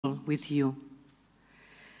with you.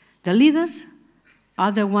 The leaders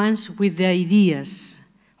are the ones with the ideas,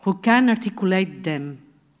 who can articulate them,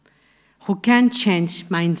 who can change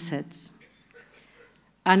mindsets.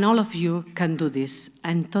 And all of you can do this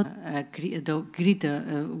and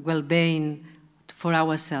greater well-being for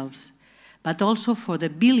ourselves, but also for the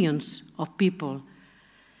billions of people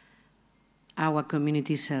our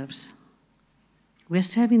community serves. We're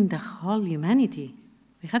serving the whole humanity.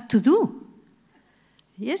 We have to do.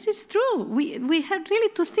 Yes, it's true. We have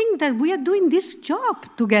really to think that we are doing this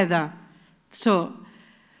job together. So,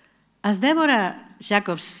 as Deborah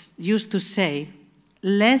Jacobs used to say,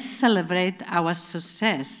 let's celebrate our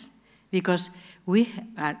success, because we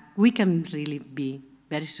can really be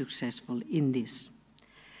very successful in this.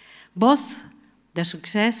 Both the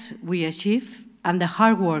success we achieve and the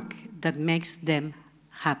hard work that makes them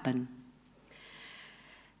happen.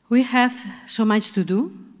 We have so much to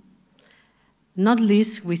do, not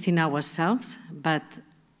least within ourselves, but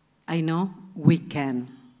I know we can.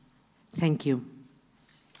 Thank you.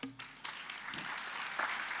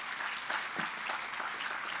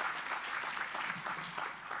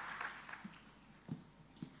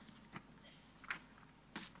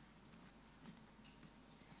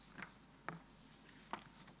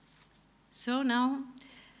 So now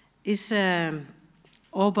it's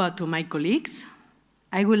over to my colleagues.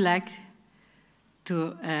 I would like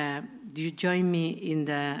to you join me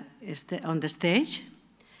on the stage.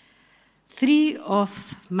 3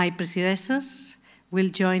 of my predecessors will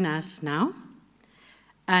join us now,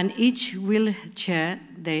 and each will share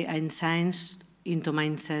their insights into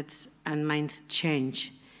mindsets and mindset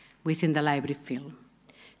change within the library field.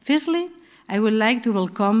 Firstly, I would like to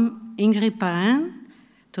welcome Ingrid Perrin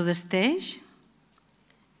to the stage.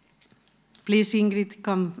 Please, Ingrid,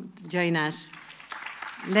 come join us.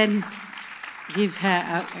 Let's give her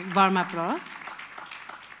a warm applause.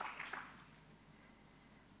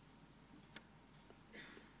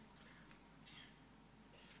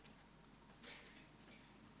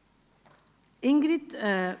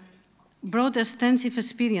 Ingrid brought extensive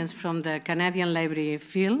experience from the Canadian library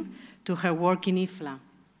field to her work in IFLA.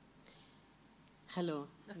 Hello,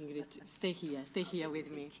 Ingrid. Stay here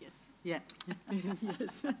with me. Yes. Yeah.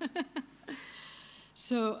 Yes.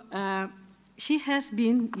 So, she has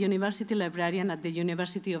been University Librarian at the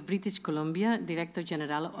University of British Columbia, Director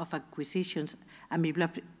General of Acquisitions and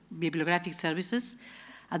Bibliographic Services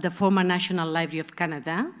at the former National Library of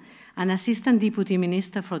Canada, and Assistant Deputy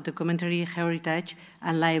Minister for Documentary Heritage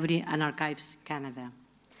and Library and Archives Canada.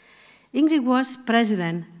 Ingrid was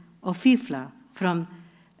President of IFLA from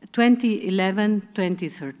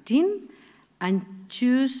 2011-2013 and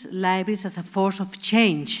chose libraries as a force of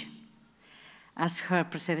change as her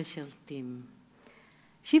presidential team.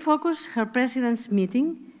 She focused her president's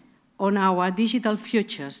meeting on our digital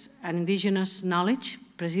futures and indigenous knowledge,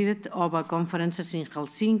 presided over conferences in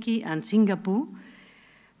Helsinki and Singapore,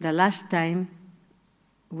 the last time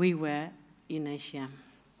we were in Asia.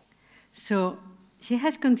 So she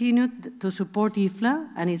has continued to support IFLA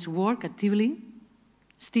and its work actively,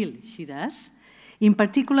 still she does, in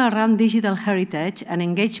particular around digital heritage and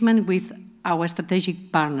engagement with our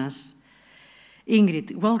strategic partners.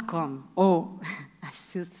 Ingrid, welcome, or I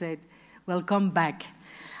should say, welcome back.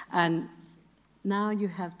 And now you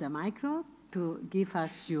have the micro to give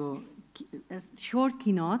us your short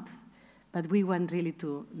keynote, but we want really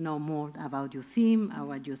to know more about your theme,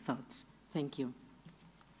 about your thoughts. Thank you.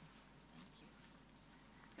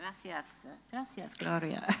 Gracias. Gracias,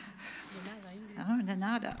 Gloria. Oh, de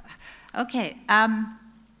nada. Okay.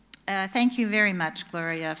 Thank you very much,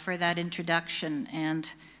 Gloria, for that introduction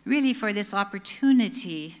and really for this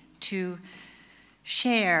opportunity to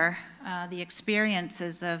share the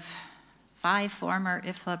experiences of 5 former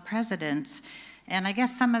IFLA presidents, and I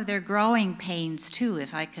guess some of their growing pains too,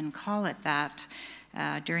 if I can call it that,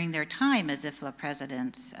 during their time as IFLA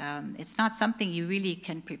presidents. It's not something you really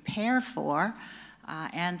can prepare for,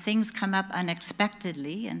 and things come up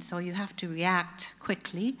unexpectedly, and so you have to react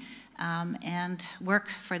quickly and work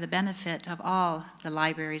for the benefit of all the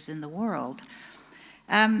libraries in the world.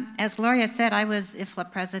 As Gloria said, I was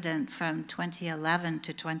IFLA president from 2011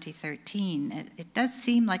 to 2013. It does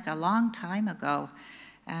seem like a long time ago,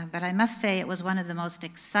 but I must say it was one of the most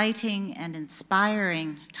exciting and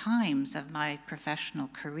inspiring times of my professional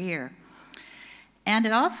career. And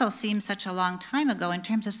it also seems such a long time ago in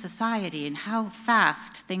terms of society and how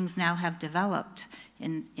fast things now have developed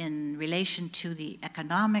in relation to the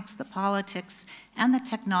economics, the politics, and the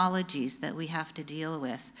technologies that we have to deal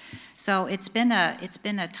with. So it's been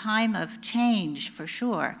a time of change for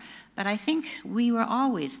sure, but I think we were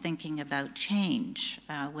always thinking about change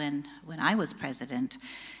when I was president.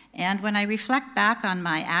 And when I reflect back on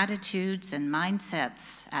my attitudes and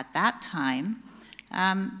mindsets at that time,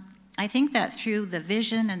 I think that through the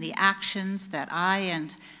vision and the actions that I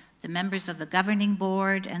and the members of the governing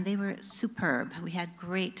board, and they were superb. We had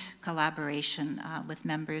great collaboration with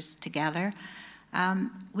members together.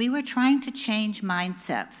 We were trying to change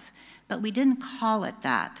mindsets, but we didn't call it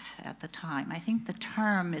that at the time. I think the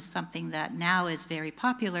term is something that now is very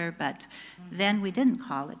popular, but then we didn't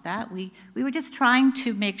call it that. We were just trying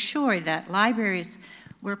to make sure that libraries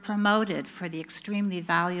were promoted for the extremely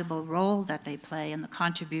valuable role that they play and the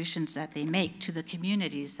contributions that they make to the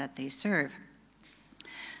communities that they serve.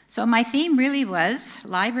 So my theme really was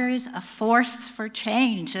libraries, a force for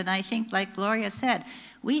change. And I think, like Gloria said,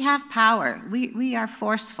 we have power, we are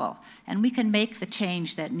forceful, and we can make the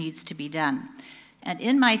change that needs to be done. And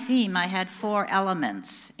in my theme, I had 4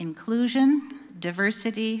 elements: inclusion,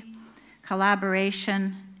 diversity,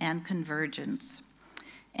 collaboration, and convergence.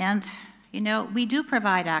 And, you know, we do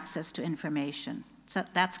provide access to information, so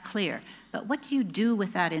that's clear. But what do you do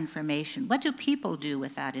with that information? What do people do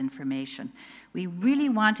with that information? We really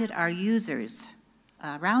wanted our users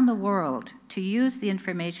around the world to use the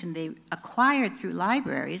information they acquired through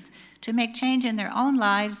libraries to make change in their own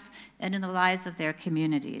lives and in the lives of their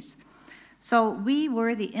communities. So we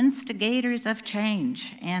were the instigators of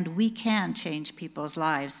change, and we can change people's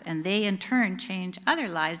lives, and they in turn change other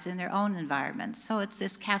lives in their own environments. So it's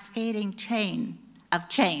this cascading chain of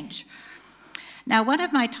change. Now, one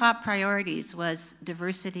of my top priorities was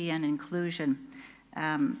diversity and inclusion,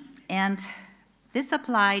 and this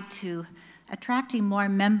applied to attracting more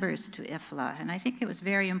members to IFLA, and I think it was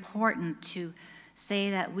very important to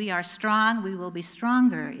say that we are strong, we will be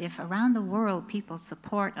stronger if around the world people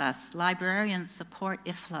support us. Librarians support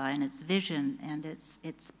IFLA and its vision and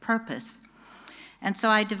its purpose. And so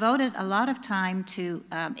I devoted a lot of time to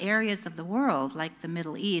areas of the world like the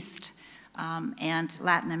Middle East and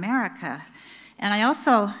Latin America. And I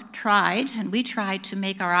also tried, and we tried, to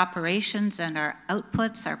make our operations and our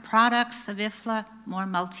outputs, our products of IFLA more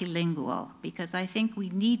multilingual, because I think we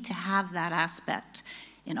need to have that aspect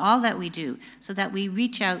in all that we do so that we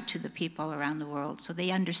reach out to the people around the world so they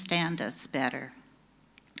understand us better.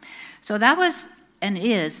 So that was and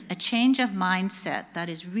is a change of mindset that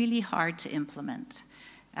is really hard to implement.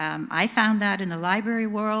 I found that in the library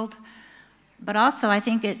world. But also, I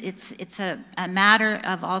think it's a matter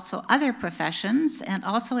of also other professions and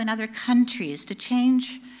also in other countries to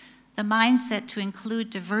change the mindset to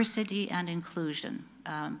include diversity and inclusion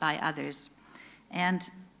by others. And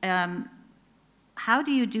how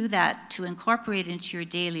do you do that to incorporate into your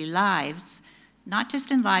daily lives, not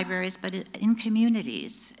just in libraries, but in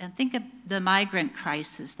communities? And think of the migrant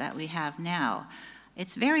crisis that we have now.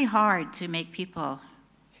 It's very hard to make people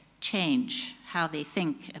change how they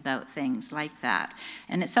think about things like that.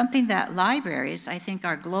 And it's something that libraries, I think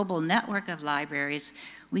our global network of libraries,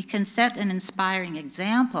 we can set an inspiring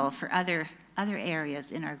example for other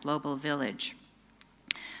areas in our global village.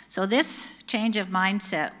 So this change of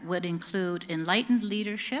mindset would include enlightened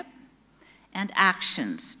leadership and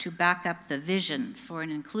actions to back up the vision for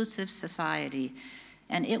an inclusive society.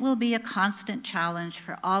 And it will be a constant challenge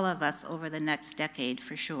for all of us over the next decade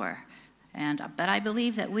for sure. But I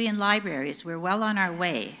believe that we in libraries, we're well on our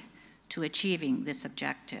way to achieving this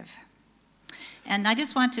objective. And I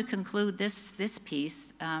just want to conclude this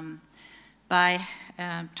piece by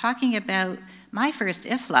talking about my first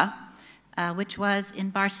IFLA, which was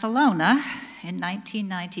in Barcelona in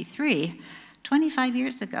 1993, 25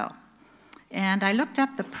 years ago. And I looked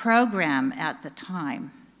up the program at the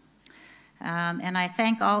time. And I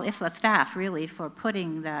thank all IFLA staff, really, for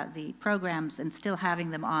putting the programs and still having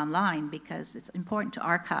them online, because it's important to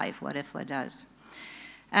archive what IFLA does.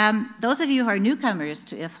 Those of you who are newcomers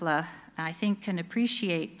to IFLA, I think, can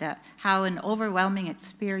appreciate how an overwhelming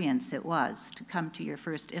experience it was to come to your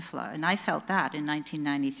first IFLA, and I felt that in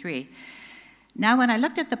 1993. Now, when I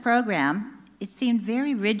looked at the program, it seemed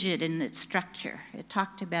very rigid in its structure. It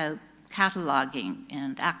talked about cataloging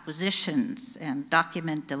and acquisitions and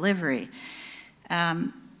document delivery.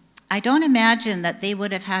 I don't imagine that they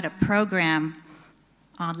would have had a program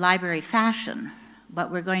on library fashion,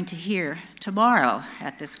 what we're going to hear tomorrow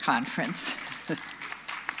at this conference.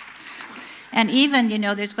 And even, you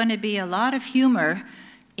know, there's going to be a lot of humor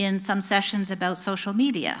in some sessions about social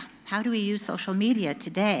media. How do we use social media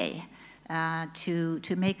today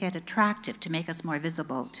to make it attractive, to make us more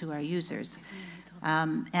visible to our users?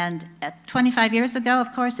 And 25 years ago,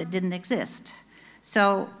 of course, it didn't exist.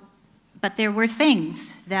 So, but there were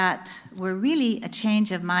things that were really a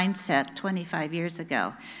change of mindset 25 years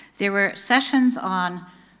ago. There were sessions on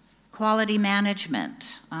quality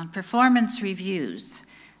management, on performance reviews,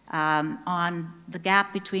 on the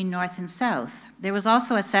gap between North and South. There was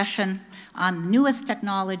also a session on newest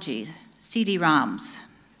technology, CD-ROMs.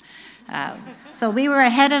 So we were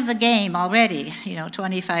ahead of the game already,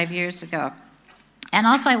 25 years ago. And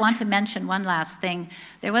also I want to mention one last thing.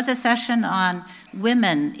 There was a session on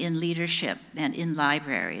women in leadership and in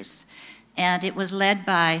libraries. And it was led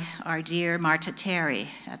by our dear Marta Terry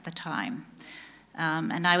at the time.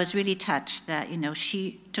 And I was really touched that,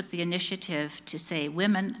 she took the initiative to say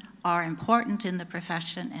women are important in the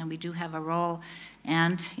profession and we do have a role.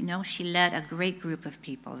 And, she led a great group of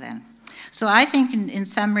people then. So I think in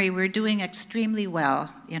summary, we're doing extremely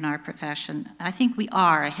well in our profession. I think we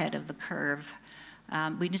are ahead of the curve.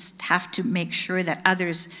 We just have to make sure that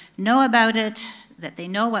others know about it, that they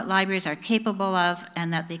know what libraries are capable of,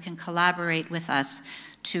 and that they can collaborate with us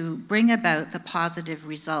to bring about the positive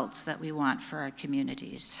results that we want for our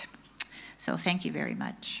communities. So thank you very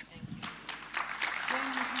much. Thank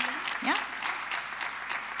you. Yeah.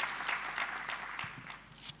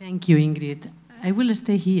 Thank you, Ingrid. I will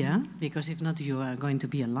stay here, because if not, you are going to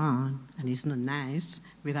be alone, and it's not nice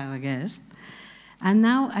with our guest. And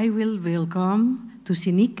now I will welcome to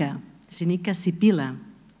Sinika Sipila.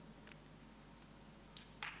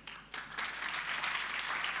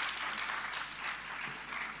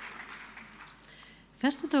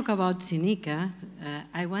 First, to talk about Sinika,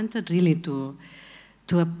 I wanted really to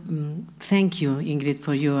thank you, Ingrid,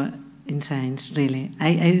 for your insights, really.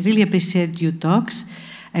 I really appreciate your talks.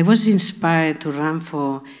 I was inspired to run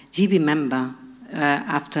for GB member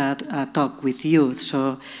after a talk with you,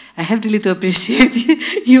 so I have really to appreciate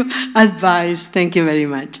your advice. Thank you very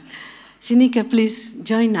much. Sinika, please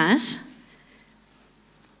join us.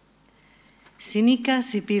 Sinika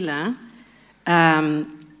Sipila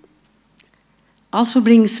also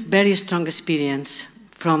brings very strong experience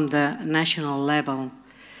from the national level,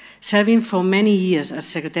 serving for many years as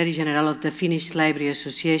Secretary General of the Finnish Library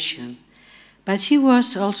Association. But she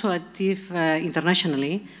was also active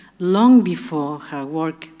internationally long before her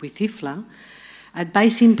work with IFLA,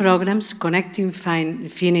 advising programs connecting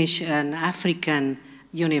Finnish and African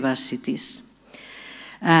universities.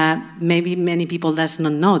 Maybe many people does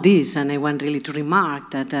not know this, and I want really to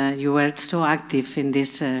remark that you were so active in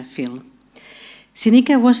this field.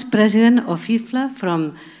 Sinika was president of IFLA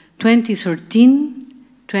from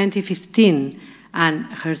 2013-2015, and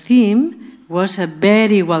her theme was a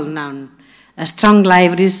very well-known: strong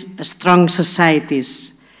libraries, strong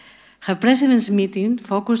societies. Her president's meeting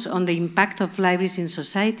focused on the impact of libraries in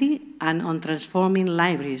society and on transforming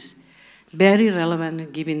libraries, very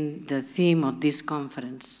relevant given the theme of this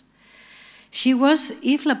conference. She was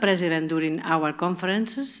IFLA president during our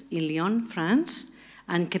conferences in Lyon, France,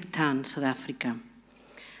 and Cape Town, South Africa.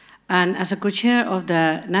 And as a co-chair of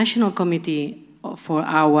the National Committee for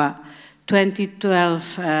our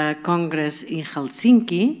 2012 Congress in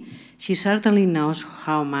Helsinki, she certainly knows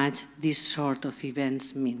how much this sort of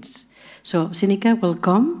events means. So, Sinika,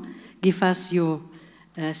 welcome. Give us your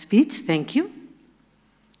speech. Thank you.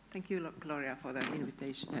 Thank you, Gloria, for the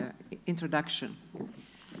introduction.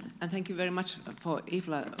 And thank you very much for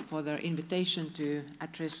IFLA for their invitation to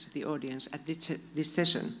address the audience at this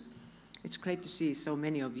session. It's great to see so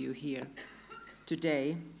many of you here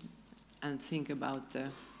today and think about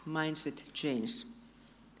the mindset change,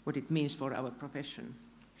 what it means for our profession.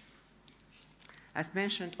 As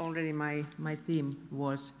mentioned already, my theme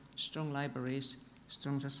was strong libraries,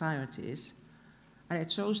 strong societies. And I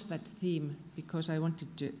chose that theme because I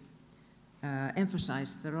wanted to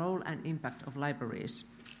emphasize the role and impact of libraries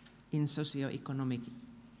in socio-economic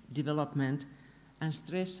development and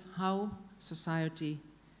stress how society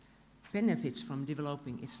benefits from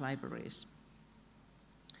developing its libraries.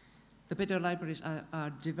 The better libraries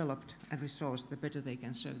are developed and resourced, the better they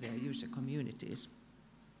can serve their user communities.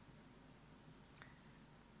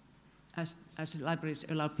 As libraries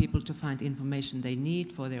allow people to find information they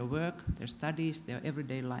need for their work, their studies, their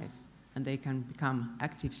everyday life, and they can become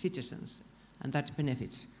active citizens, and that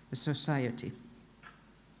benefits the society.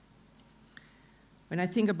 When I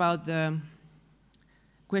think about the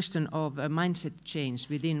question of a mindset change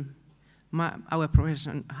within our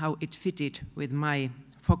profession, how it fitted with my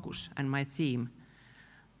focus and my theme,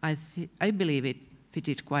 I believe it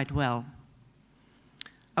fitted quite well.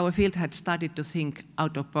 Our field had started to think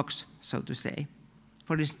out of the box, so to say.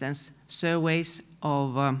 For instance, surveys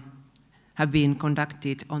have been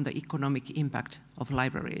conducted on the economic impact of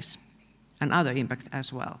libraries. and other impact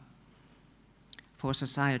as well for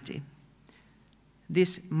society.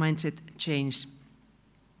 This mindset change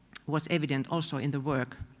was evident also in the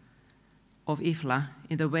work of IFLA,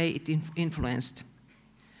 in the way it influenced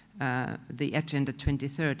the Agenda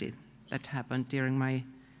 2030 that happened during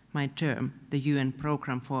my term, the UN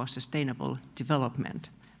Programme for Sustainable Development.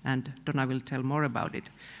 And Donna will tell more about it.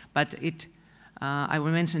 But I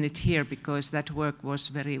will mention it here because that work was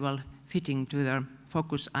very well fitting to the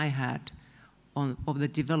focus I had of the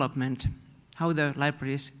development, how the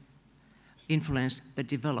libraries influence the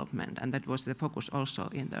development, and that was the focus also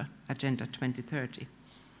in the Agenda 2030.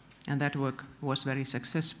 And that work was very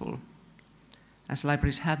successful, as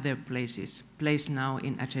libraries have their place now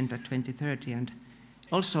in Agenda 2030 and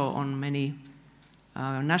also on many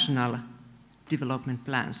national development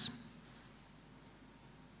plans.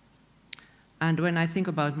 And when I think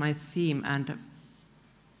about my theme and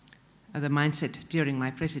the mindset during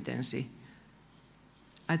my presidency,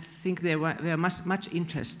 I think there were much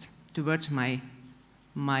interest towards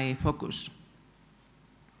my focus.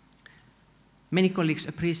 Many colleagues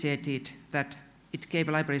appreciated that it gave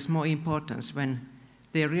libraries more importance when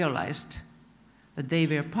they realized that they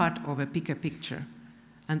were part of a bigger picture,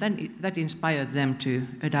 and then that inspired them to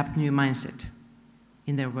adopt new mindset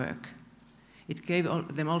in their work. It gave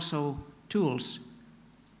them also tools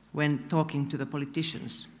when talking to the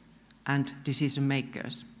politicians and decision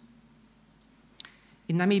makers.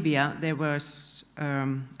 In Namibia, there was a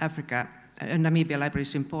Namibia Library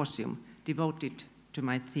Symposium devoted to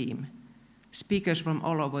my theme. Speakers from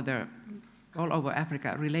all over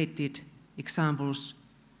Africa related examples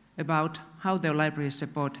about how their libraries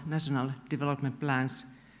support national development plans,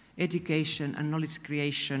 education and knowledge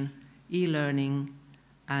creation, e-learning,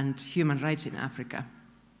 and human rights in Africa.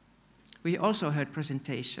 We also heard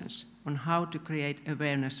presentations on how to create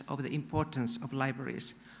awareness of the importance of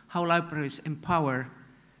libraries, how libraries empower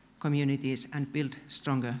communities and build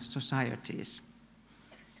stronger societies.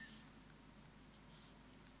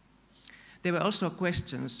 There were also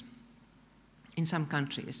questions in some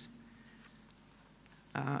countries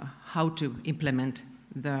how to implement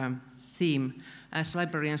the theme, as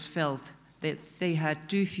librarians felt that they had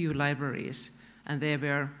too few libraries and they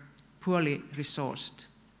were poorly resourced.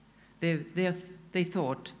 They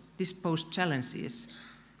thought this posed challenges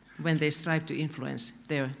when they strive to influence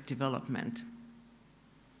their development.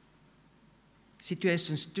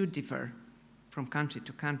 Situations do differ from country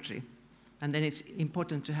to country, and then it's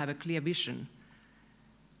important to have a clear vision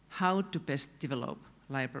how to best develop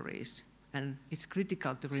libraries. And it's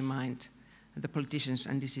critical to remind the politicians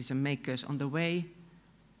and decision makers on the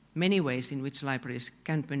many ways in which libraries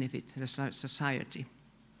can benefit the society.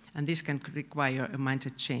 And this can require a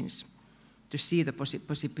mindset change to see the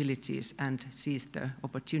possibilities and seize the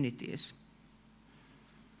opportunities.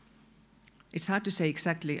 It's hard to say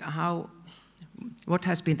exactly what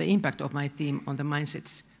has been the impact of my theme on the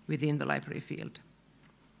mindsets within the library field.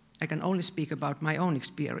 I can only speak about my own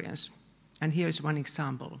experience, and here is one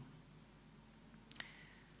example.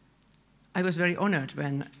 I was very honored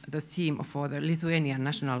when the theme for the Lithuanian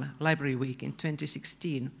National Library Week in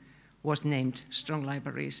 2016 was named Strong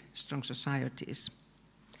Libraries, Strong Societies.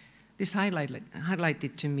 This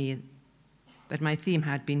highlighted to me that my theme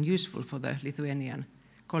had been useful for the Lithuanian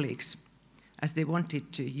colleagues, as they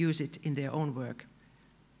wanted to use it in their own work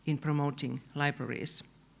in promoting libraries.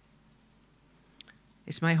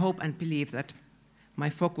 It's my hope and belief that my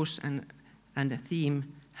focus and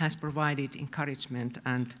theme has provided encouragement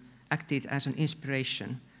and acted as an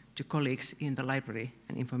inspiration to colleagues in the library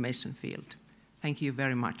and information field. Thank you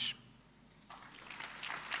very much.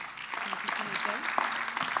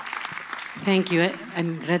 Thank you.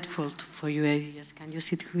 I'm grateful for your ideas. Can you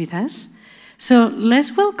sit with us? So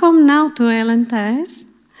let's welcome now to Ellen Thijs.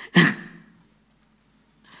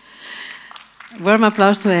 Warm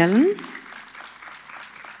applause to Ellen.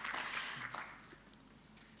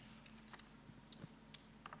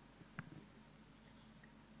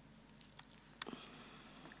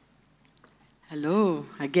 Hello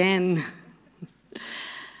again.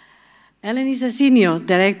 Ellen is a senior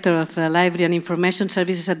director of Library and Information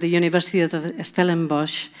Services at the University of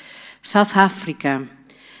Stellenbosch, South Africa.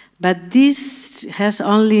 But this has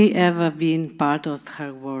only ever been part of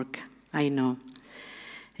her work, I know.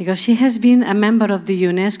 Because she has been a member of the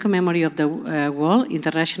UNESCO Memory of the World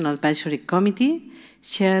International Advisory Committee,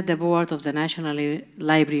 chaired the board of the National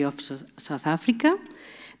Library of South Africa,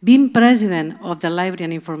 been president of the Library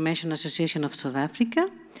and Information Association of South Africa,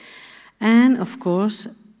 and of course,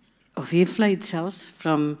 of IFLA itself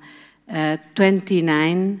from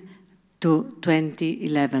 2009 to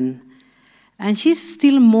 2011. And she's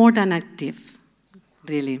still more than active,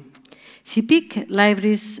 really. She picked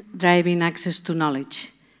libraries driving access to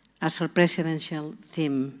knowledge as her presidential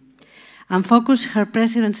theme, and focused her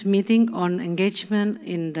president's meeting on engagement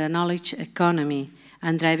in the knowledge economy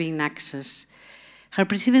and driving access. Her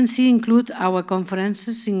presidency included our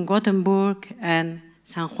conferences in Gothenburg and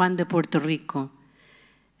San Juan de Puerto Rico.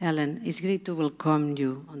 Ellen, it's great to welcome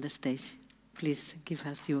you on the stage. Please give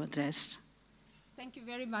us your address. Thank you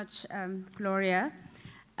very much, Gloria.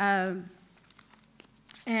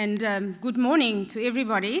 Good morning to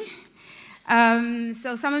everybody.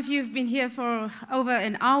 So some of you have been here for over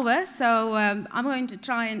an hour, so I'm going to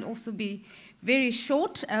try and also be very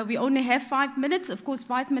short. We only have 5 minutes. Of course,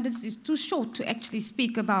 5 minutes is too short to actually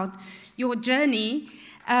speak about your journey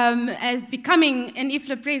as becoming an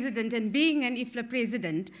IFLA president and being an IFLA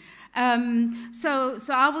president.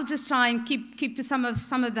 So I will just try and keep to some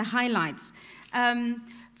of the highlights.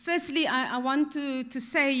 Firstly, I want to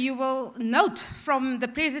say you will note from the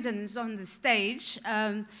presidents on the stage,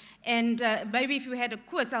 and maybe if you had a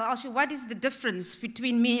quiz, I'll ask you, what is the difference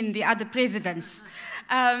between me and the other presidents?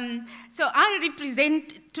 So I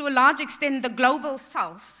represent, to a large extent, the Global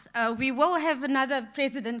South. We will have another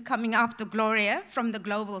president coming after Gloria from the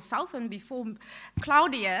Global South, and before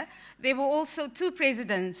Claudia, there were also 2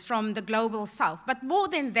 presidents from the Global South. But more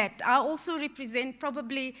than that, I also represent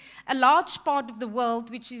probably a large part of the world,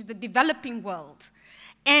 which is the developing world.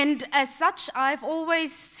 And as such, I've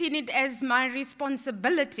always seen it as my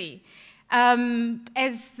responsibility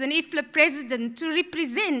as an IFLA president to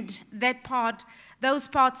represent those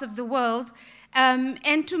parts of the world,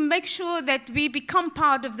 and to make sure that we become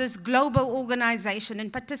part of this global organization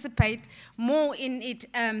and participate more in it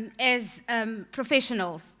as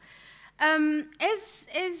professionals.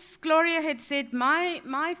 As Gloria had said,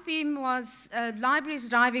 my theme was libraries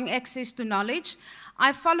driving access to knowledge.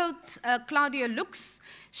 I followed Claudia Luch's.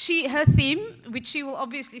 Her theme, which she will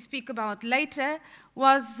obviously speak about later,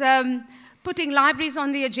 was putting libraries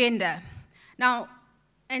on the agenda. Now,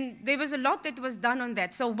 and there was a lot that was done on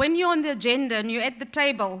that. So when you're on the agenda and you're at the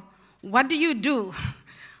table, what do you do?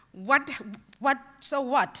 So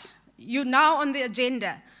what? You're now on the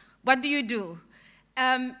agenda. What do you do?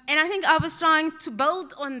 And I think I was trying to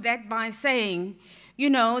build on that by saying, you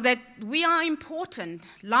know, that we are important.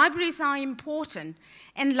 Libraries are important.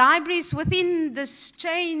 And libraries, within this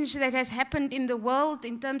change that has happened in the world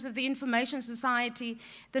in terms of the information society,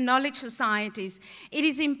 the knowledge societies, it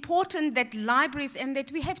is important that libraries, and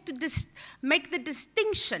that we have to make the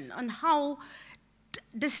distinction on how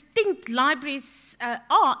distinct libraries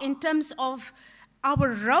are in terms of our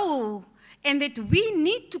role, and that we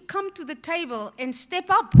need to come to the table and step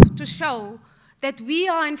up to show that we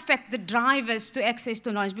are, in fact, the drivers to access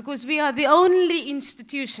to knowledge, because we are the only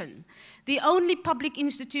institution, the only public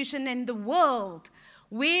institution in the world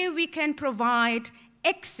where we can provide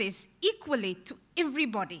access equally to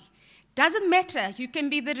everybody. Doesn't matter, you can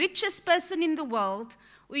be the richest person in the world,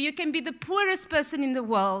 or you can be the poorest person in the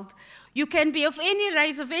world. You can be of any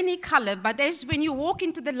race, of any color, but when you walk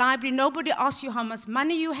into the library, nobody asks you how much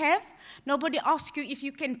money you have. Nobody asks you if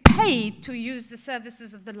you can pay to use the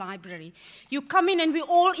services of the library. You come in and we're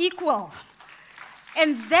all equal.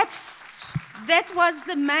 And that was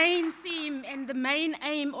the main theme and the main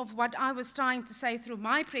aim of what I was trying to say through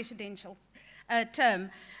my presidential term.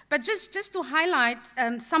 But just to highlight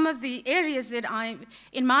some of the areas that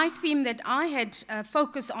in my theme that I had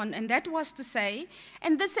focused on, and that was to say,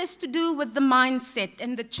 and this has to do with the mindset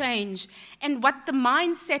and the change, and what the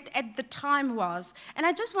mindset at the time was. And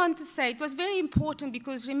I just want to say, it was very important,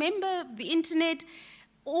 because remember the internet,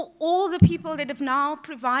 all the people that have now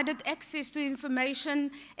provided access to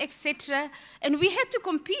information, etc., and we had to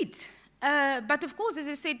compete. But of course, as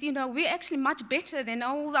I said, you know, we're actually much better than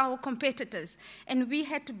all our competitors, and we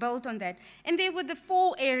had to build on that. And there were the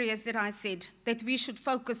 4 areas that I said that we should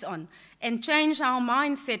focus on and change our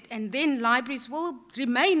mindset, and then libraries will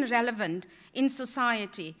remain relevant in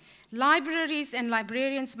society. Libraries and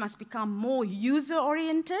librarians must become more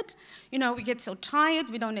user-oriented. You know, we get so tired,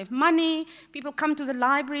 we don't have money, people come to the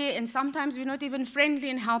library, and sometimes we're not even friendly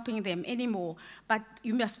in helping them anymore. But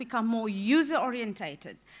you must become more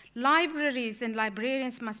user-orientated. Libraries and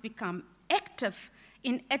librarians must become active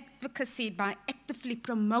in advocacy by actively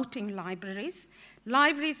promoting libraries.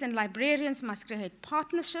 Libraries and librarians must create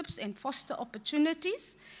partnerships and foster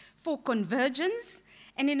opportunities for convergence.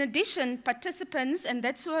 And in addition, participants, and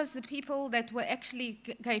that was the people that were actually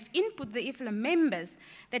gave input, the IFLA members,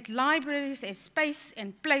 that libraries as space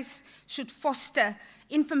and place should foster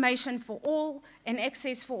information for all and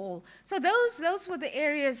access for all. So those were the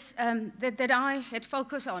areas that I had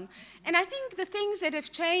focused on. And I think the things that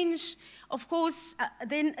have changed Of course,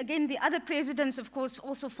 then again, the other presidents, of course,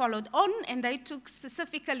 also followed on, and they took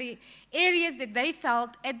specifically areas that they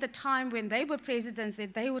felt at the time when they were presidents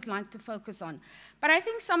that they would like to focus on. But I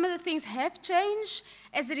think some of the things have changed.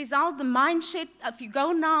 As a result, the mindset, if you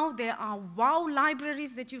go now, there are wow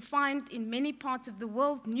libraries that you find in many parts of the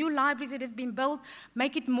world, new libraries that have been built,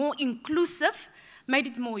 make it more inclusive, made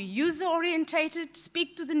it more user-orientated,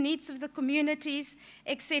 speak to the needs of the communities,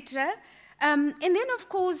 etc. And then, of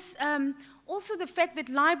course, also the fact that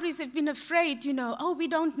libraries have been afraid, you know, oh, we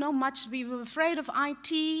don't know much, we were afraid of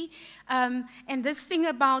IT, and this thing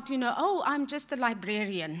about, you know, oh, I'm just a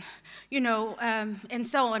librarian, you know, and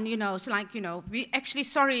so on, you know, it's like, you know, we actually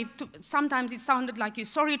sometimes it sounded like you're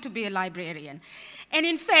sorry to be a librarian. And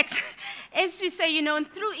in fact, as we say, you know, and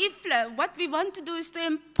through IFLA, what we want to do is to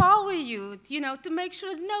empower you, you know, to make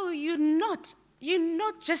sure, no, you're not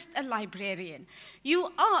just a librarian.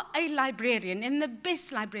 You are a librarian, and the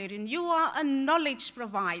best librarian. You are a knowledge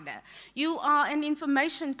provider. You are an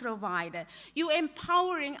information provider. You're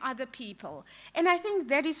empowering other people. And I think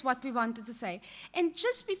that is what we wanted to say. And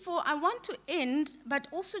just before, I want to end, but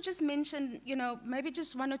also just mention, you know, maybe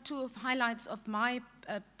just one or two of highlights of my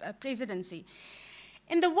presidency.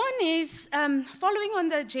 And the one is, following on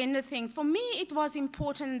the agenda thing, for me it was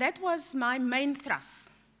important, that was my main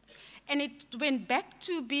thrust. And it went back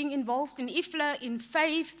to being involved in IFLA, in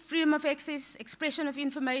faith, freedom of access, expression of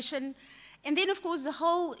information, and then, of course, the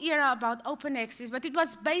whole era about open access. But it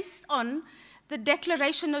was based on the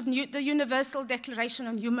Declaration of the Universal Declaration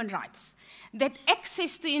on Human Rights, that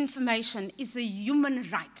access to information is a human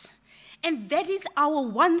right. And that is our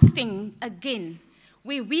one thing, again,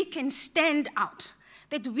 where we can stand out,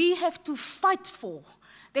 that we have to fight for,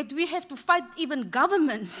 that we have to fight even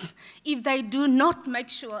governments if they do not make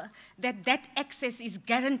sure that that access is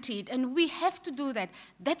guaranteed. And we have to do that.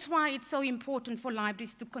 That's why it's so important for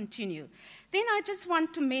libraries to continue. Then I just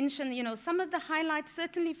want to mention, you know, some of the highlights,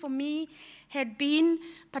 certainly for me, had been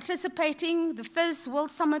participating the first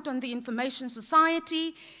World Summit on the Information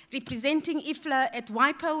Society, representing IFLA at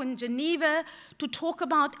WIPO in Geneva to talk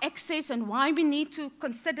about access and why we need to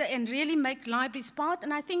consider and really make libraries part.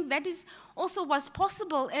 And I think that is also was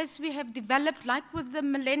possible as we have developed, like with the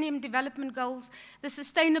Millennium Development Goals, the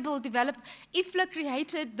Sustainable Development. IFLA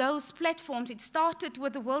created those platforms. It started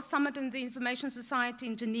with the World Summit on the Information Society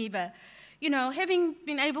in Geneva. You know, having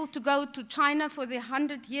been able to go to China for the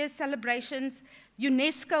 100-year celebrations,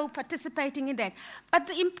 UNESCO participating in that. But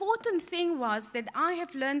the important thing was that I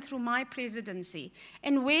have learned through my presidency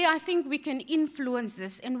and where I think we can influence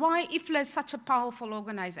this and why IFLA is such a powerful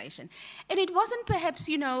organization. And it wasn't perhaps,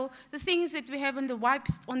 you know, the things that we have on the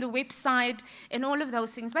website and all of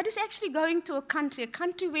those things, but it's actually going to a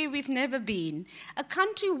country where we've never been, a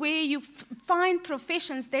country where you find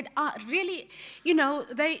professions that are really, you know,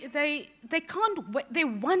 they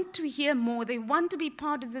want to hear more, they want to be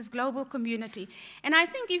part of this global community. And I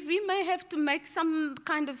think if we may have to make some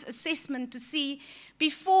kind of assessment to see,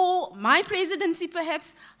 before my presidency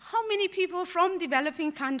perhaps, how many people from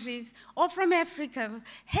developing countries or from Africa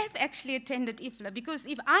have actually attended IFLA. Because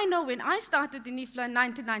if I know when I started in IFLA in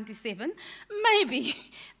 1997,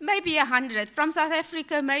 maybe 100. From South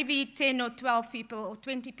Africa, maybe 10 or 12 people or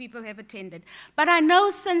 20 people have attended. But I know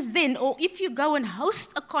since then, or if you go and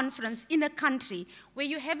host a conference in a country where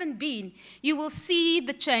you haven't been, you will see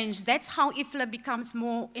the change. That's how IFLA becomes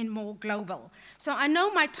more and more global. So I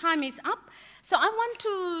know my time is up. So I want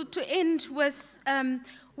to end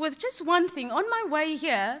with just one thing. On my way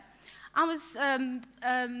here, I was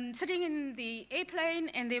sitting in the airplane,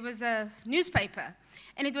 and there was a newspaper,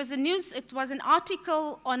 and it was an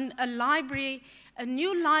article on a library, a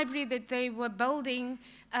new library that they were building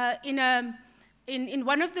in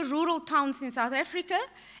one of the rural towns in South Africa,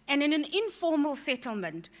 and in an informal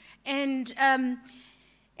settlement. And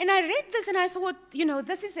I read this and I thought, you know,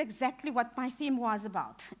 this is exactly what my theme was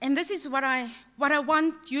about. And this is what I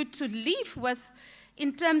want you to leave with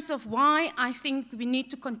in terms of why I think we need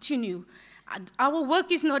to continue. Our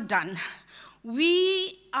work is not done.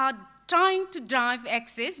 We are trying to drive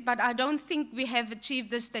access, but I don't think we have achieved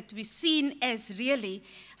this, that we've seen as really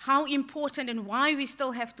how important and why we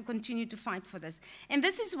still have to continue to fight for this. And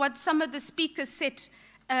this is what some of the speakers said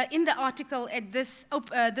in the article at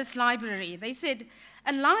this library. They said,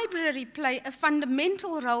 a library plays a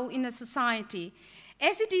fundamental role in a society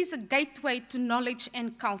as it is a gateway to knowledge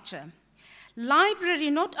and culture.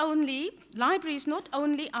 Libraries not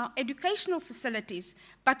only are educational facilities,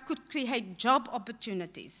 but could create job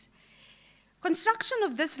opportunities. Construction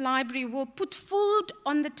of this library will put food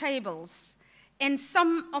on the tables and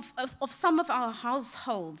some of our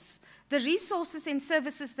households. The resources and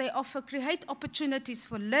services they offer create opportunities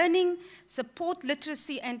for learning, support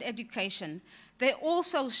literacy and education. They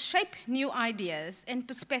also shape new ideas and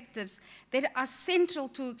perspectives that are central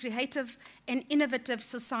to a creative and innovative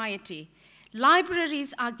society.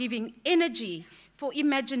 Libraries are giving energy for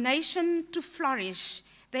imagination to flourish.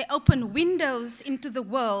 They open windows into the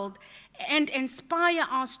world and inspire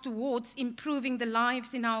us towards improving the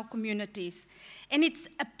lives in our communities. And it's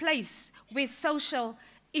a place where social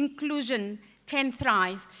inclusion can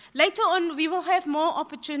thrive. Later on, we will have more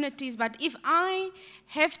opportunities, but if I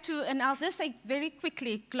have to, and I'll just say very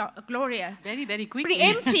quickly, Gloria. Very, very quickly.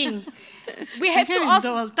 Preempting, we have to ask,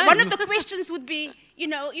 one of the questions would be, you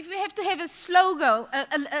know, if we have to have a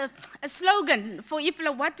slogan for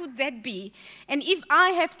IFLA, what would that be? And if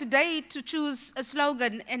I have today to choose a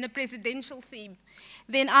slogan and a presidential theme,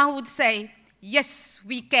 then I would say, yes,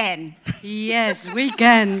 we can. Yes, we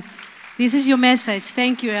can. This is your message.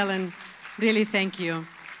 Thank you, Ellen. Really, thank you.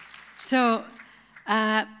 So,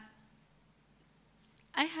 I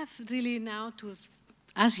have really now to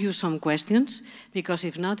ask you some questions, because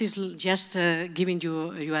if not, it's just giving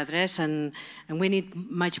you your address, and we need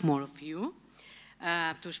much more of you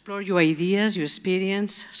to explore your ideas, your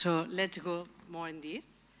experience. So let's go more in depth.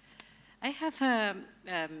 I have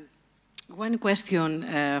one question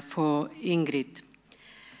for Ingrid.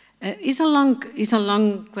 It's a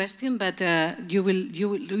long question, but you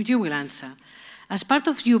will answer. As part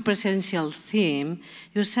of your presidential theme,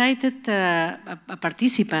 you cited a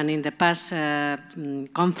participant in the past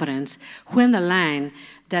conference who underlined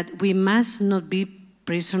that we must not be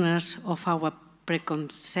prisoners of our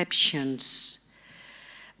preconceptions.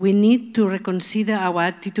 We need to reconsider our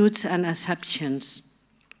attitudes and assumptions.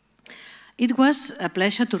 It was a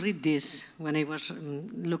pleasure to read this when I was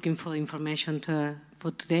looking for information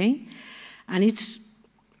for today, and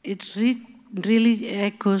it really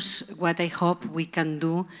echoes what I hope we can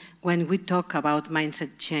do when we talk about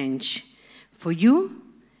mindset change. For you,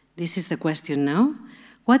 this is the question now.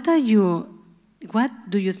 What do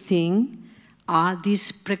you think are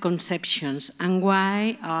these preconceptions, and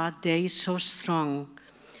why are they so strong?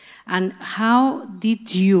 And how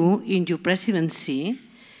did you, in your presidency,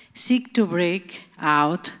 seek to break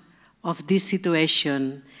out of this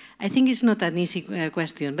situation? I think it's not an easy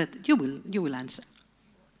question, but you will answer.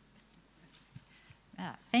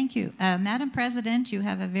 Thank you. Madam President, you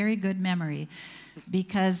have a very good memory,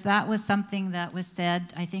 because that was something that was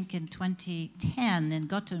said, I think, in 2010 in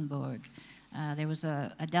Gothenburg. There was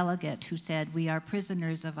a delegate who said, we are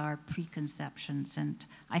prisoners of our preconceptions. And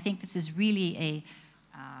I think this is really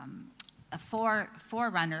a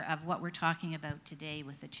forerunner of what we're talking about today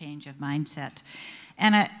with the change of mindset.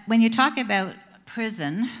 And when you talk about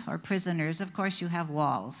prison or prisoners, of course you have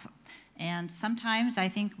walls. And sometimes I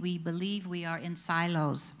think we believe we are in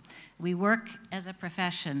silos. We work as a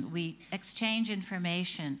profession, we exchange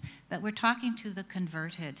information, but we're talking to the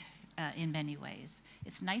converted in many ways.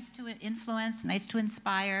 It's nice to influence, nice to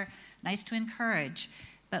inspire, nice to encourage,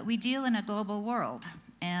 but we deal in a global world.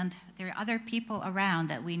 And there are other people around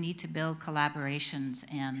that we need to build collaborations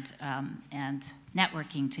and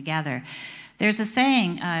networking together. There's a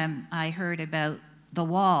saying I heard about the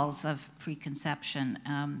walls of preconception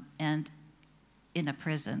and in a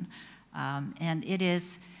prison. And it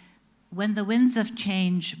is, when the winds of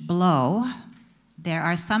change blow, there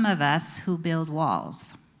are some of us who build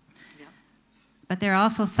walls. Yep. But there are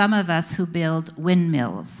also some of us who build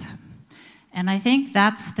windmills. And I think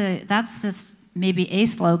that's this maybe a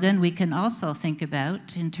slogan we can also think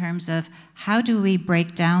about in terms of how do we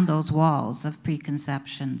break down those walls of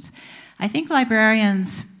preconceptions. I think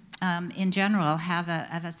librarians in general have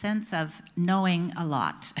a sense of knowing a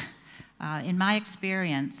lot. In my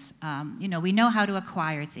experience, you know, we know how to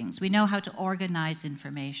acquire things. We know how to organize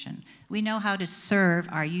information. We know how to serve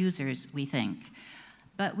our users, we think.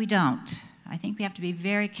 But we don't. I think we have to be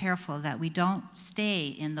very careful that we don't stay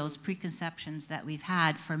in those preconceptions that we've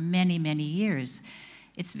had for many, many years.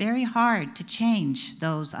 It's very hard to change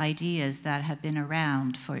those ideas that have been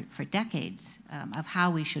around for decades of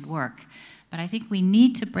how we should work. But I think we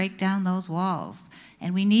need to break down those walls,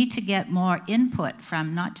 and we need to get more input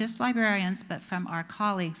from not just librarians, but from our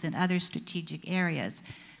colleagues in other strategic areas.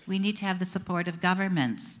 We need to have the support of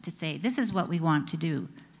governments to say, this is what we want to do.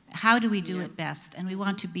 How do we do it best? And we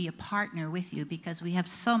want to be a partner with you because we have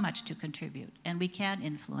so much to contribute, and we can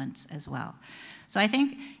influence as well. So I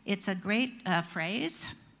think it's a great phrase,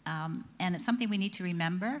 and it's something we need to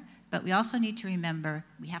remember, but we also need to remember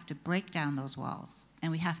we have to break down those walls,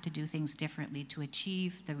 and we have to do things differently to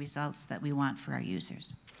achieve the results that we want for our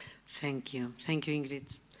users. Thank you. Thank you,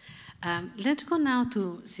 Ingrid. Let's go now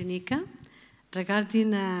to Sinika.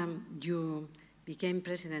 Regarding you became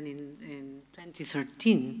president in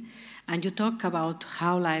 2013, and you talk about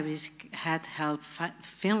how libraries had helped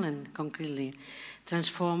Finland concretely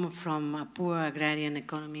transform from a poor agrarian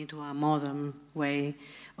economy to a modern way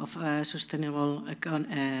of a sustainable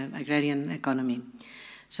agrarian economy.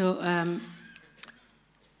 So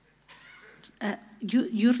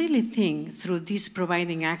you really think through this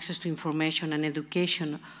providing access to information and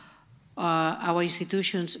education, our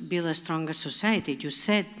institutions build a stronger society? You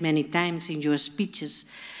said many times in your speeches.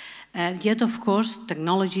 Yet, of course,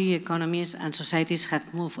 technology, economies, and societies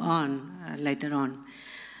have moved on later on.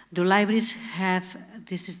 Do libraries have,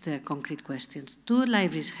 this is the concrete question, do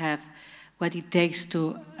libraries have what it takes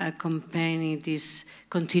to accompany this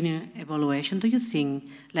continued evaluation? Do you think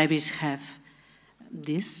libraries have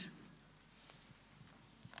this?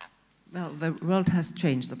 Well, the world has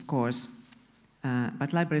changed, of course,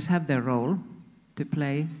 but libraries have their role to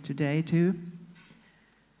play today too.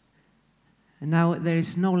 And now there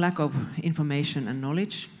is no lack of information and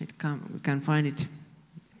knowledge. We can find it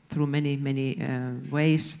through many, many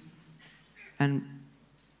ways. And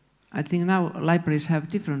I think now libraries have a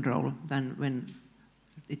different role than when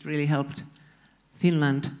it really helped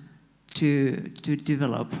Finland to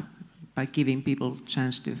develop by giving people a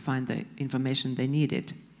chance to find the information they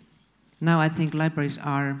needed. Now I think libraries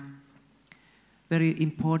are very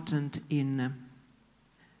important in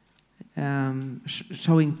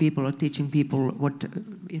showing people or teaching people what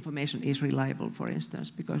information is reliable, for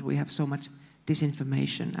instance, because we have so much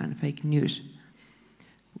disinformation and fake news.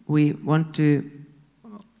 We want to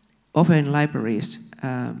offer in libraries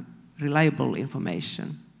reliable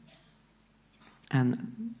information,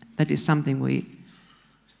 and that is something we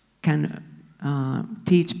can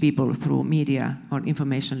teach people through media or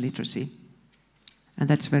information literacy, and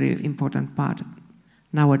that's a very important part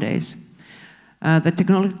nowadays. The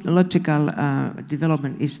technological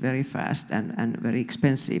development is very fast and very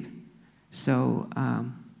expensive, so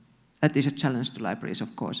that is a challenge to libraries,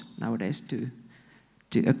 of course, nowadays to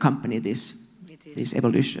accompany this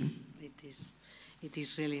evolution. It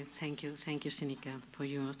is really. Thank you, Sinika, for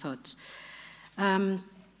your thoughts.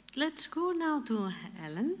 Let's go now to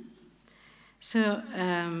Ellen. So,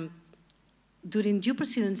 during your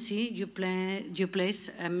presidency, you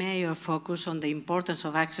place a major focus on the importance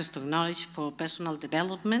of access to knowledge for personal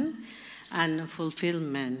development and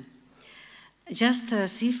fulfillment. Just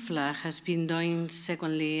as IFLA has been doing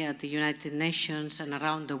secondly at the United Nations and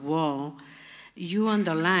around the world, you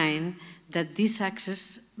underline that this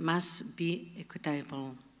access must be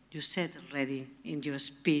equitable. You said already in your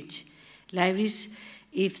speech, libraries,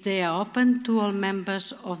 if they are open to all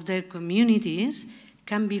members of their communities,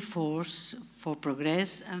 can be force for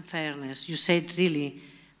progress and fairness. You said really,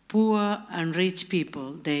 poor and rich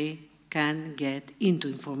people, they can get into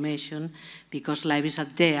information because libraries are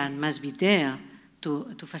there and must be there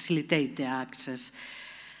to facilitate the access.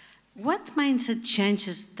 What mindset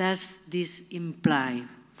changes does this imply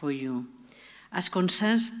for you as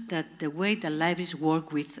concerns that the way that libraries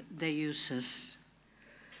work with the users?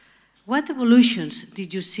 What evolutions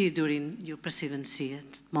did you see during your presidency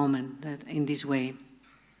at the moment in this way?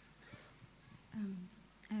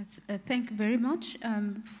 Thank you very much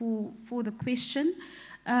for the question.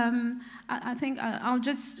 I think I'll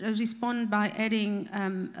just respond by adding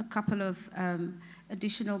a couple of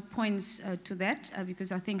additional points to that,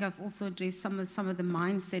 because I think I've also addressed some of the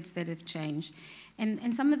mindsets that have changed.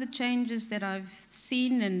 And some of the changes that I've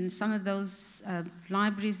seen and some of those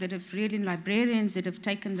libraries that have really, librarians that have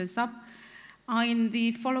taken this up are in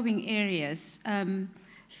the following areas.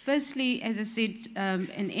 Firstly, as I said,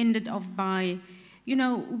 and ended off by, you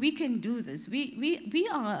know, we can do this. We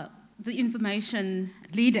are the information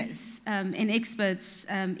leaders and experts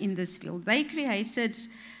in this field. They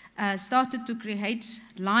started to create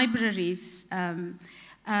libraries.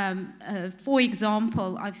 For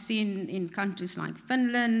example, I've seen in countries like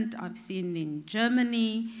Finland, I've seen in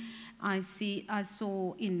Germany, I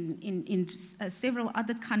saw in several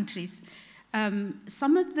other countries.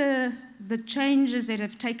 Some of the changes that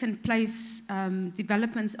have taken place,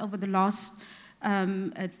 developments over the last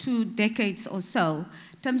 2 decades or so,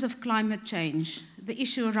 in terms of climate change, the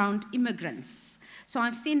issue around immigrants. So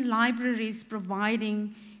I've seen libraries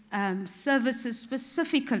providing services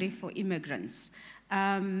specifically for immigrants.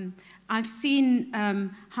 I've seen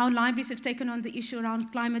how libraries have taken on the issue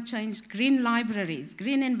around climate change, green libraries,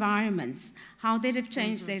 green environments, how they have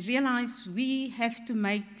changed. They realize we have to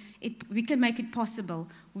make it, we can make it possible.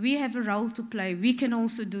 We have a role to play. We can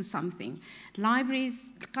also do something.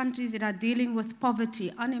 Libraries, countries that are dealing with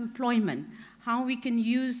poverty, unemployment, how we can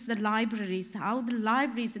use the libraries, how the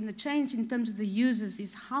libraries and the change in terms of the users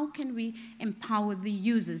is how can we empower the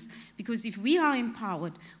users? Because if we are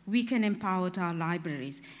empowered, we can empower our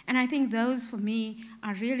libraries. And I think those, for me,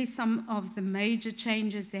 are really some of the major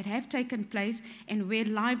changes that have taken place and where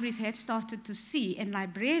libraries have started to see, and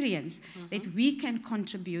librarians, that we can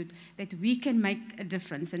contribute, that we can make a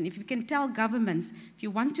difference. And if we can tell governments, if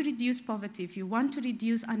you want to reduce poverty, if you want to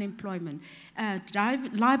reduce unemployment,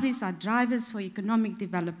 libraries are drivers for economic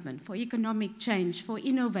development, for economic change, for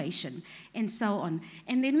innovation, and so on.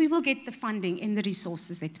 And then we will get the funding and the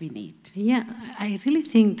resources that we need. Yeah, I really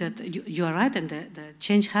think that you are right, and the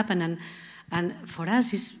change happened, and for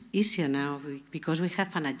us it's easier now because we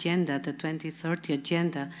have an agenda, the 2030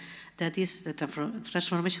 agenda, that is the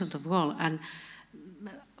transformation of the world. And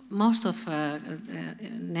most of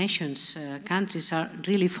nations, countries are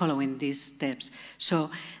really following these steps.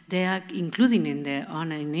 So they are including in their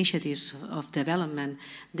own initiatives of development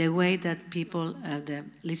the way that people, the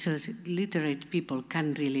literate people,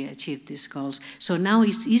 can really achieve these goals. So now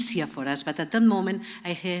it's easier for us, but at that moment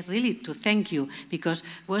I had really to thank you because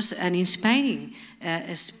it was an inspiring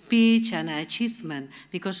speech and achievement,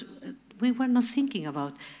 because we were not thinking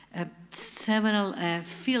about several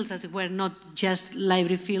fields that were not just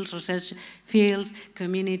library fields, research fields,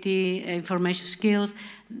 community information skills.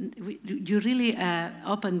 You really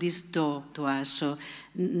opened this door to us. So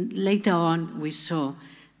later on we saw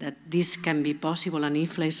that this can be possible, and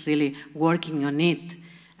IFLA is really working on it.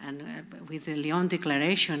 And with the Lyon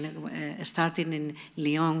Declaration, starting in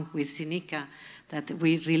Lyon with Sinica, that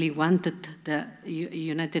we really wanted the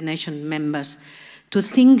United Nations members to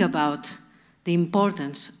think about the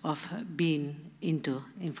importance of being into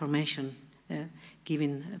information,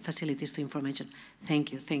 giving facilities to information.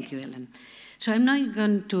 Thank you, Ellen. So I'm now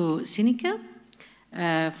going to Sinica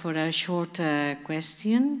for a short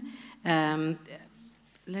question.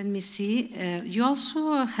 Let me see. You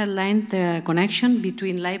also highlighted the connection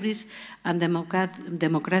between libraries and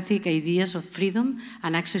democratic ideas of freedom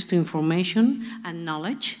and access to information and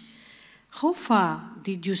knowledge. How far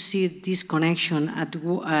did you see this connection at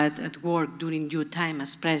work during your time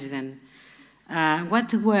as president?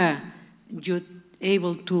 What were you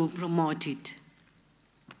able to promote it?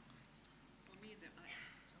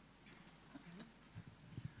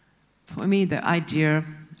 For me, the idea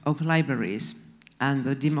of libraries and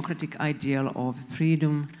the democratic ideal of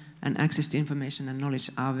freedom and access to information and knowledge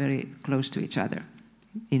are very close to each other.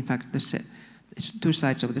 In fact, it's two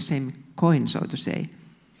sides of the same coin, so to say.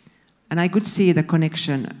 And I could see the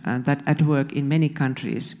connection that at work in many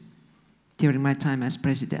countries during my time as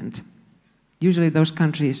president. Usually those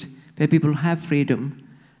countries where people have freedom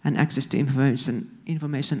and access to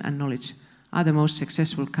information and knowledge are the most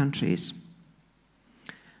successful countries.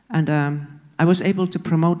 And I was able to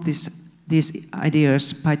promote these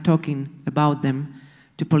ideas by talking about them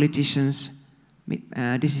to politicians,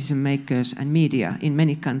 decision makers and media in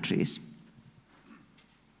many countries.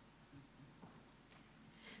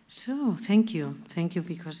 So, thank you,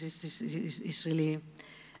 because it's really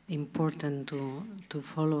important to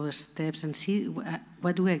follow the steps and see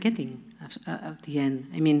what we are getting at the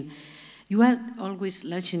end. I mean, you are always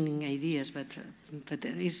launching ideas, but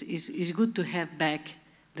it's good to have back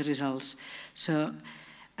the results. So,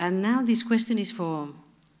 and now this question is for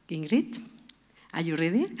Ingrid. Are you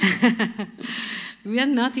ready? We are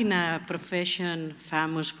not in a profession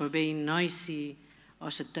famous for being noisy or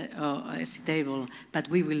excitable, but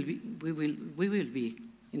we will be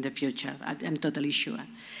in the future. I'm totally sure.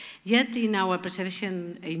 Yet, in your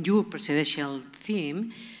presidential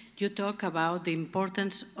theme, you talk about the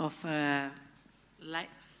importance of I'm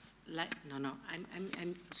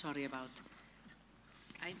sorry about.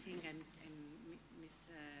 I think I'm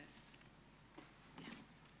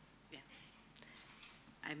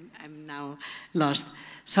I'm now lost.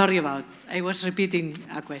 Sorry about. I was repeating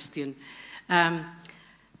a question.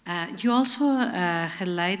 You also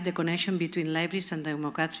highlight the connection between libraries and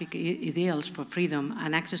democratic ideals for freedom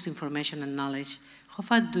and access to information and knowledge. How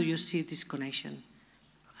far do you see this connection?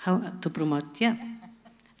 How to promote? Yeah,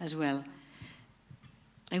 as well.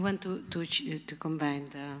 I want to combine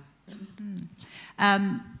the...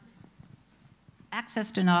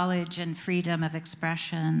 Access to knowledge and freedom of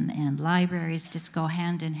expression and libraries just go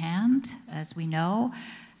hand in hand, as we know.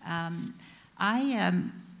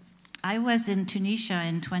 I was in Tunisia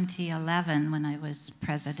in 2011 when I was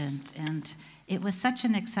president, and it was such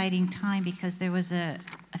an exciting time because there was a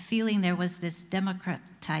feeling there was this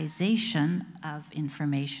democratization of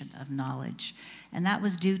information, of knowledge, and that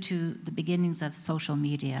was due to the beginnings of social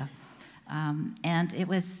media. And it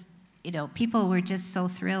was you know, people were just so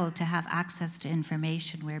thrilled to have access to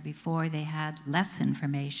information where before they had less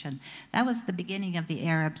information. That was the beginning of the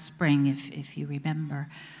Arab Spring, if you remember.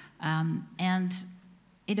 And,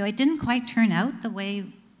 you know, it didn't quite turn out the way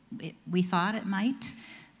we thought it might,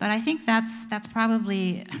 but I think that's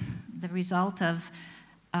probably the result of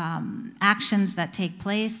actions that take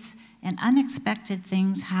place, and unexpected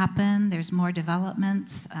things happen. There's more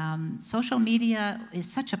developments. Social media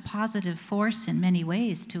is such a positive force in many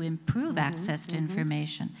ways to improve access to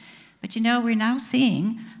information. But you know, we're now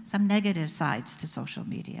seeing some negative sides to social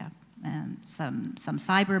media, and some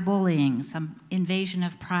cyberbullying, some invasion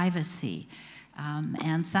of privacy,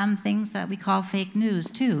 and some things that we call fake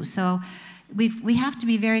news too. So we have to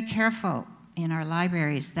be very careful in our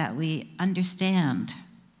libraries that we understand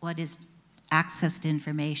what is access to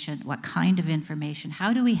information, what kind of information,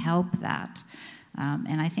 how do we help that?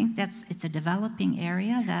 And I think it's a developing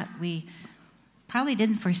area that we probably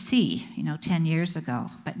didn't foresee, you know, 10 years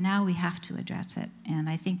ago, but now we have to address it, and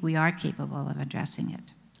I think we are capable of addressing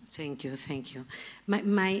it. Thank you, thank you.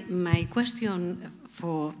 My question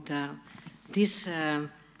for this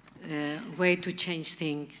way to change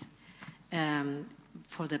things,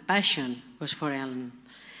 for the passion, was for Ellen.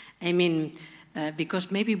 I mean,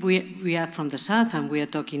 because maybe we are from the South and we are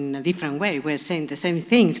talking in a different way. We're saying the same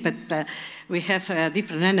things, but we have a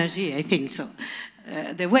different energy, I think. So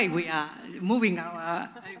the way we are moving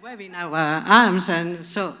waving our arms and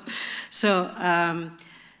so.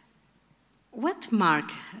 What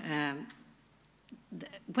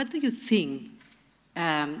do you think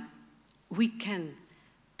we can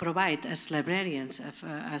provide as librarians,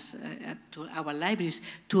 to our libraries,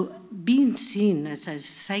 to being seen as a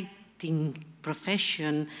exciting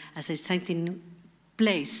profession, as an exciting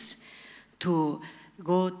place to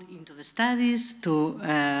go into the studies, to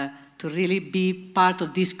really be part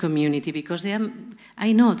of this community? Because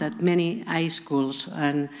I know that many high schools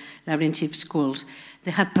and librarianship schools,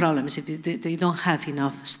 they have problems if they don't have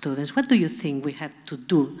enough students. What do you think we have to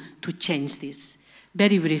do to change this?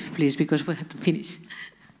 Very brief, please, because we have to finish.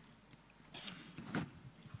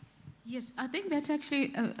 Yes, I think that's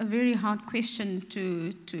actually a very hard question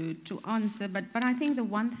to answer, but I think the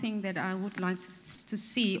one thing that I would like to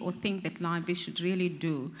see or think that libraries should really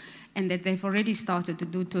do, and that they've already started to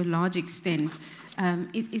do to a large extent,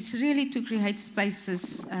 is really to create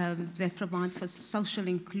spaces that provide for social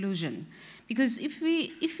inclusion. Because if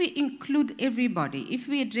we include everybody, if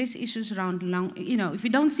we address issues around, you know, if we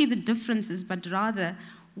don't see the differences, but rather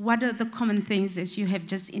what are the common things as you have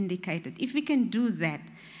just indicated, if we can do that,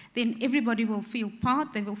 then everybody will feel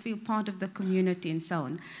part, they will feel part of the community and so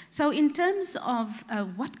on. So in terms of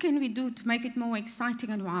what can we do to make it more exciting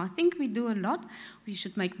and wow, I think we do a lot. We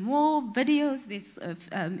should make more videos.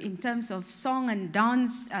 In terms of song and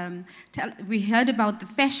dance, we heard about the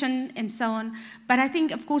fashion and so on. But I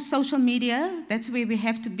think, of course, social media, that's where we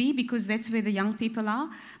have to be because that's where the young people are.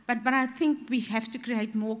 But I think we have to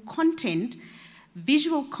create more content,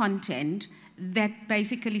 visual content that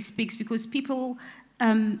basically speaks, because people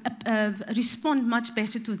respond much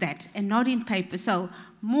better to that and not in paper. So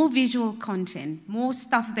more visual content, more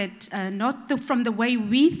stuff that not from the way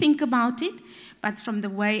we think about it, but from the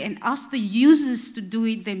way, and ask the users to do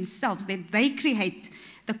it themselves, that they create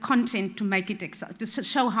the content to make it, to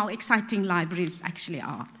show how exciting libraries actually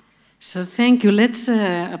are. So thank you. Let's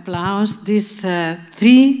applaud these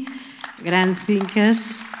three grand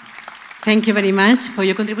thinkers. Thank you very much for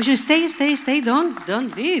your contribution. Stay,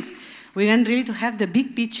 don't leave. We want really to have the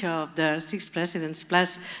big picture of the 6 presidents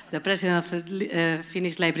plus the president of the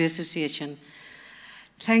Finnish Library Association.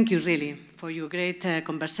 Thank you really for your great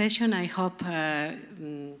conversation. I hope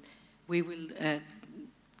we will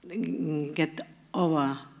get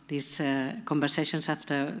over these conversations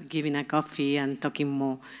after giving a coffee and talking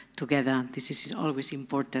more together. This is always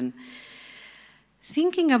important.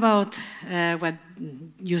 Thinking about what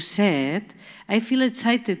you said, I feel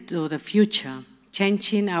excited to the future.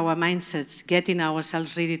 Changing our mindsets, getting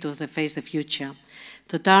ourselves ready to face the future,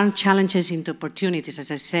 to turn challenges into opportunities,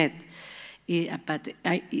 as I said. But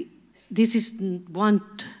this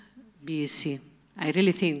won't be easy. I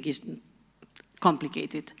really think it's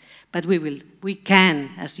complicated, but we can,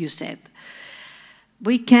 as you said.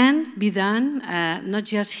 We can be done, not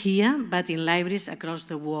just here, but in libraries across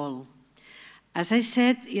the world. As I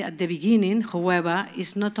said at the beginning, however,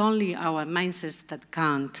 it's not only our mindsets that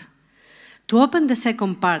count. To open the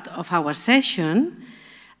second part of our session,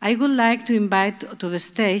 I would like to invite to the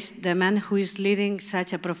stage the man who is leading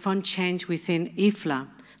such a profound change within IFLA,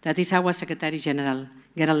 that is our Secretary General,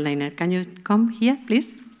 Gerald Leiner. Can you come here,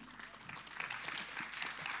 please?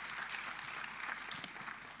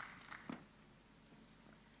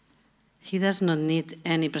 He does not need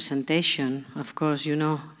any presentation. Of course, you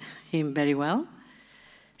know him very well.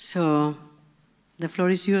 So the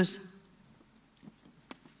floor is yours.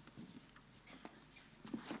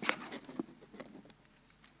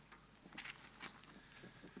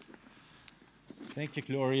 Thank you,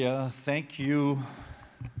 Gloria. Thank you,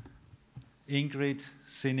 Ingrid,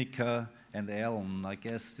 Sinica, and Ellen. I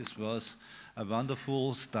guess this was a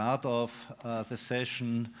wonderful start of the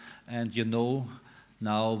session, and you know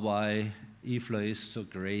now why IFLA is so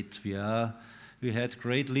great. We had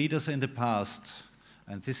great leaders in the past,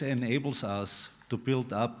 and this enables us to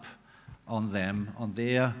build up on them, on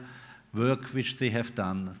their work which they have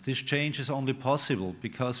done. This change is only possible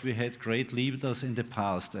because we had great leaders in the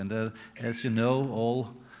past, and as you know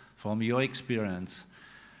all from your experience,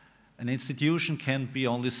 an institution can be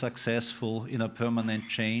only successful in a permanent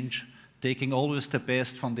change, taking always the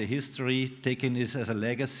best from the history, taking this as a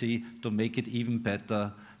legacy to make it even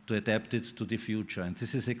better, to adapt it to the future. And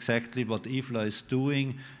this is exactly what IFLA is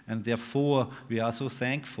doing, and therefore we are so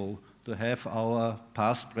thankful to have our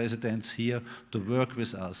past presidents here to work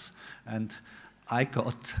with us. And I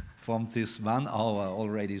got from this 1 hour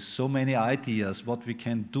already so many ideas what we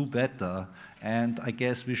can do better, and I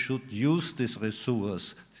guess we should use this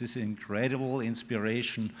resource, this incredible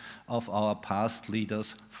inspiration of our past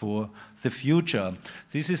leaders for the future.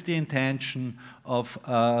 This is the intention of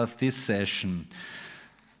this session.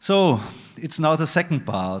 So it's now the second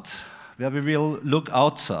part, where we will look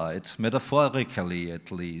outside, metaphorically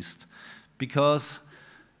at least, because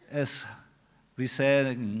as we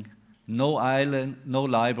said, no island, no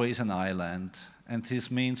library is an island, and this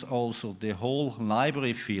means also the whole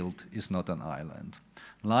library field is not an island.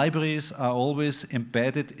 Libraries are always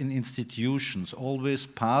embedded in institutions, always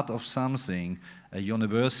part of something, a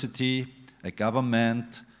university, a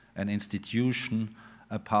government, an institution,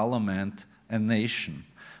 a parliament, a nation.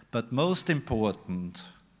 But most important,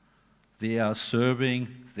 they are serving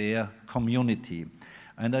their community.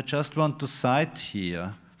 And I just want to cite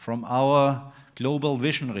here from our Global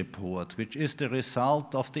Vision Report, which is the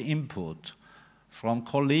result of the input from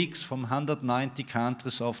colleagues from 190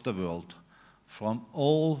 countries of the world, from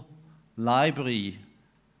all library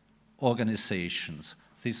organizations.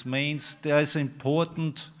 This means there is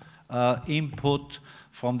important input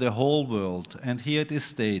from the whole world, and here it is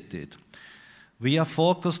stated. We are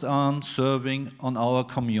focused on serving on our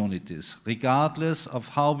communities, regardless of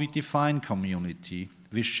how we define community.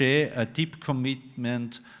 We share a deep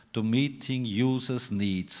commitment to meeting users'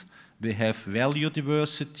 needs. We have value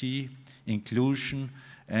diversity, inclusion,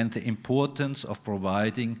 and the importance of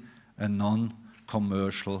providing a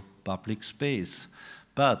non-commercial public space.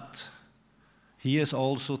 But here's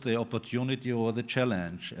also the opportunity or the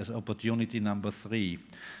challenge as opportunity number 3.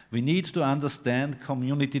 We need to understand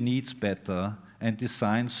community needs better and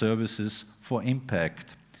design services for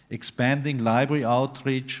impact. Expanding library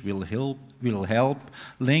outreach will help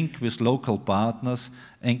link with local partners,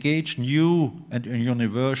 engage new and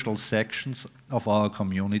universal sections of our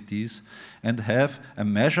communities, and have a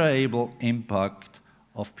measurable impact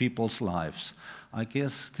of people's lives. I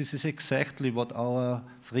guess this is exactly what our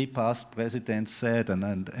 3 past presidents said,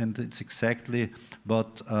 and it's exactly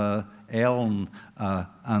what Ellen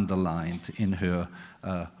underlined in her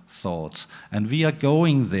thoughts. And we are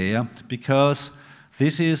going there because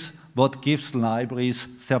this is what gives libraries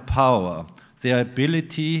their power, their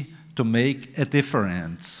ability to make a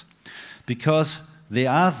difference, because they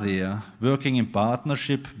are there working in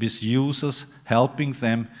partnership with users, helping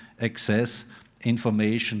them access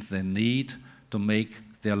information they need to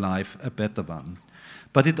make their life a better one.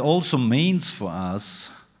 But it also means for us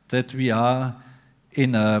that we are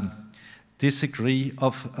in a degree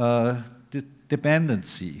of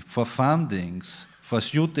dependency for fundings, for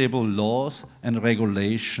suitable laws and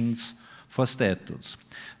regulations for statutes.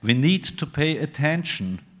 We need to pay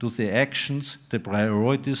attention to the actions, the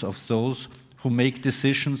priorities of those who make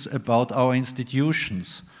decisions about our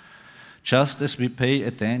institutions, just as we pay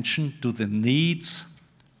attention to the needs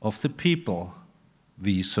of the people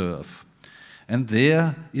we serve. And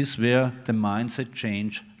there is where the mindset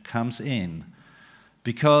change comes in,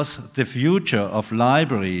 because the future of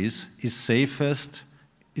libraries is safest,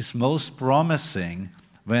 is most promising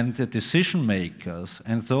when the decision makers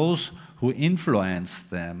and those who influence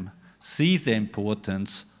them see the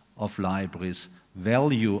importance of libraries,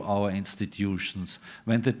 value our institutions,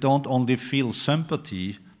 when they don't only feel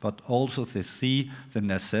sympathy, but also they see the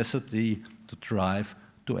necessity to drive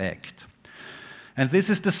to act. And this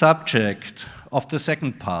is the subject of the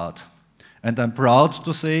second part. And I'm proud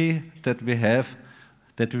to say that we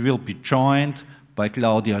will be joined by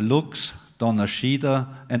Claudia Lux, Donna Schieder,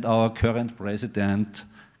 and our current president,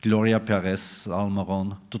 Gloria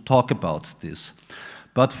Perez-Salmeron to talk about this.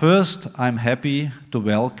 But first, I'm happy to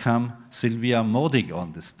welcome Silvia Modig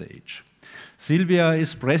on the stage. Silvia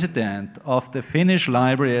is president of the Finnish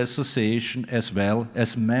Library Association as well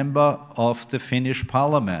as member of the Finnish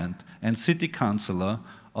Parliament and city councillor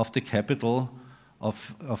of the capital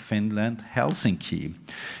of Finland, Helsinki.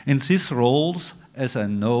 In these roles, as I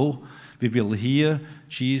know, we will hear,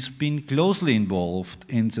 she's been closely involved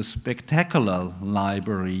in the spectacular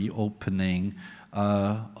library opening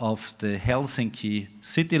of the Helsinki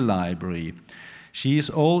City Library. She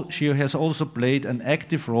has also played an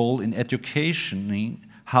active role in education,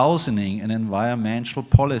 housing, and environmental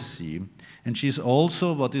policy. And she's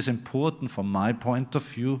also, what is important from my point of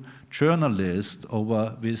view, journalist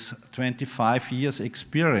with 25 years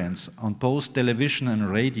experience on both television and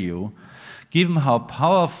radio. Given how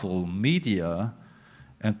powerful media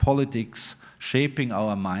and politics shaping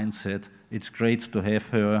our mindset, it's great to have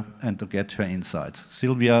her and to get her insights.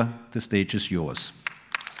 Silvia, the stage is yours.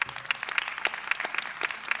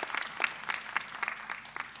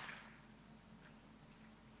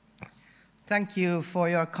 Thank you for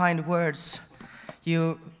your kind words.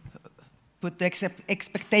 You put the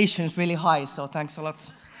expectations really high, so thanks a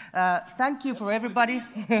lot. Thank you for everybody.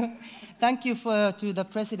 Thank you to the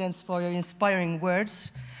presidents for your inspiring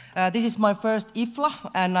words. This is my first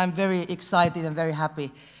IFLA, and I'm very excited and very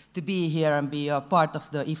happy to be here and be a part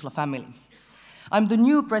of the IFLA family. I'm the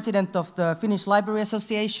new president of the Finnish Library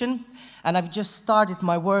Association, and I've just started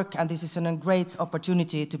my work, and this is a great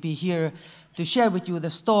opportunity to be here to share with you the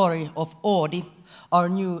story of Oodi, our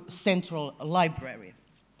new central library.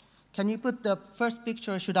 Can you put the first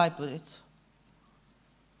picture, or should I put it?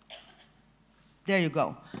 There you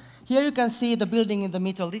go. Here you can see the building in the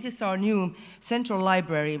middle. This is our new central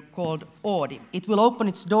library called Oodi. It will open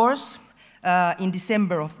its doors in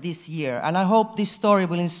December of this year, and I hope this story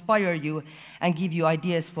will inspire you and give you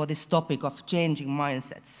ideas for this topic of changing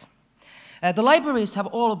mindsets. The libraries have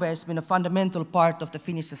always been a fundamental part of the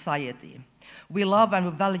Finnish society. We love and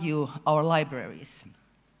we value our libraries.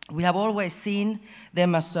 We have always seen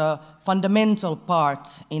them as a fundamental part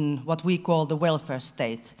in what we call the welfare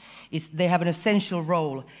state. They have an essential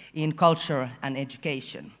role in culture and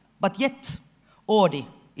education. But yet, Oodi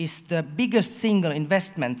is the biggest single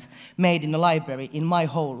investment made in a library in my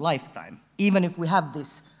whole lifetime, even if we have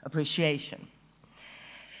this appreciation.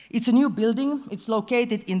 It's a new building. It's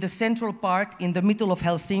located in the central part in the middle of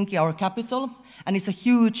Helsinki, our capital, and it's a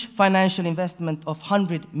huge financial investment of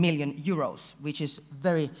 100 million euros, which is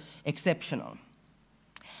very exceptional.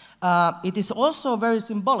 It is also very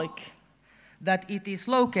symbolic that it is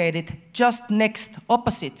located just next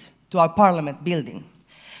opposite to our parliament building.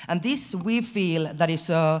 And this, we feel, that is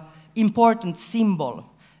an important symbol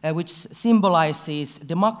which symbolizes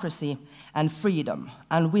democracy and freedom.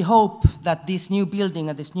 And we hope that this new building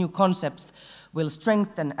and this new concept will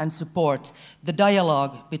strengthen and support the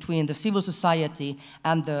dialogue between the civil society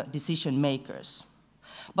and the decision makers.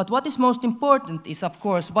 But what is most important is, of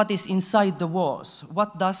course, what is inside the walls.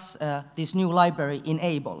 What does this new library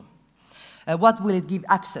enable? What will it give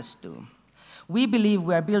access to? We believe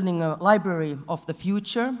we are building a library of the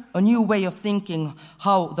future, a new way of thinking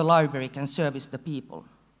how the library can service the people.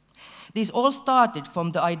 This all started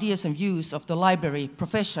from the ideas and views of the library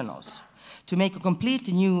professionals to make a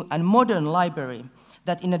completely new and modern library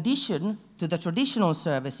that, in addition to the traditional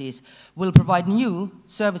services, will provide new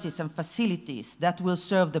services and facilities that will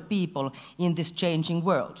serve the people in this changing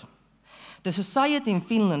world. The society in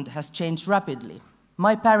Finland has changed rapidly.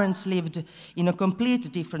 My parents lived in a completely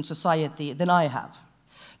different society than I have.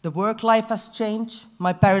 The work life has changed.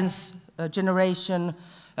 My parents' generation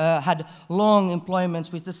had long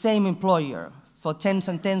employments with the same employer for tens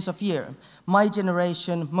and tens of years. My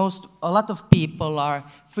generation, a lot of people are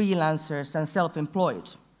freelancers and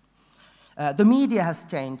self-employed. The media has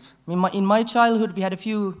changed. In my childhood, we had a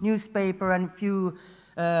few newspapers and a few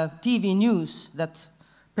TV news that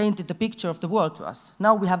painted the picture of the world to us.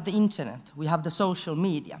 Now we have the internet, we have the social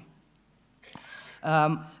media.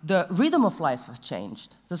 The rhythm of life has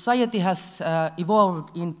changed. Society has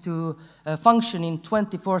evolved into functioning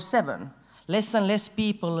 24/7. Less and less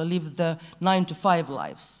people live the 9-to-5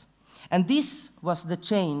 lives. And this was the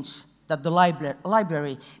change that the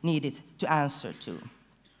library needed to answer to.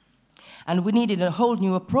 And we needed a whole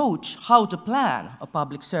new approach how to plan a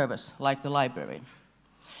public service like the library.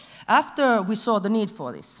 After we saw the need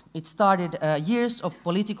for this, it started years of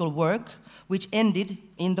political work, which ended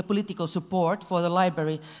in the political support for the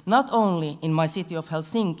library, not only in my city of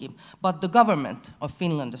Helsinki, but the government of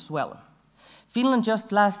Finland as well. Finland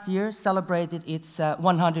just last year celebrated its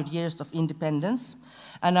 100 years of independence,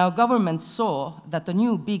 and our government saw that the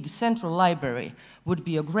new big central library would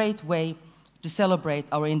be a great way to celebrate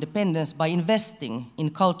our independence by investing in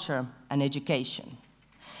culture and education.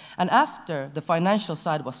 And after the financial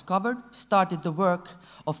side was covered, started the work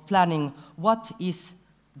of planning what is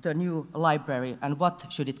the new library and what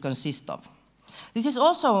should it consist of. This is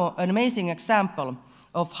also an amazing example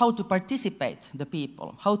of how to participate the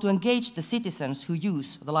people, how to engage the citizens who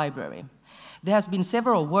use the library. There has been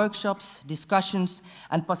several workshops, discussions,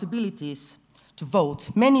 and possibilities to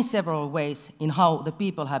vote, many several ways in how the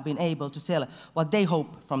people have been able to tell what they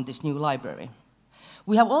hope from this new library.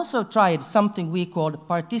 We have also tried something we called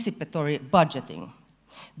participatory budgeting.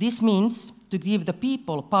 This means to give the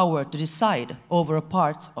people power to decide over a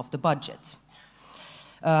part of the budget.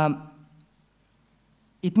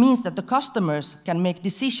 It means that the customers can make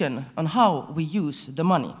decisions on how we use the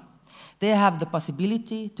money. They have the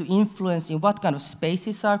possibility to influence in what kind of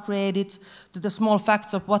spaces are created, to the small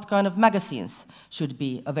facts of what kind of magazines should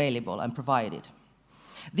be available and provided.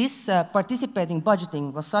 This participating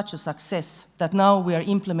budgeting was such a success that now we are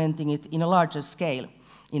implementing it in a larger scale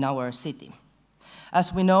in our city.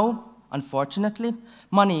 As we know, unfortunately,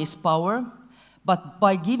 money is power, but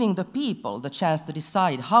by giving the people the chance to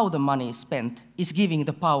decide how the money is spent is giving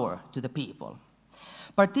the power to the people.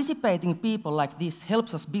 Participating people like this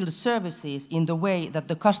helps us build services in the way that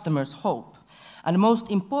the customers hope. And most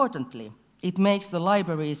importantly, it makes the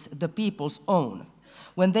libraries the people's own.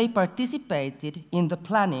 When they participated in the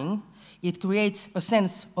planning, it creates a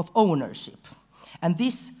sense of ownership. And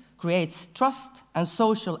this creates trust and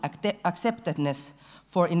social acceptedness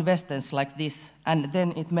for investors like this, and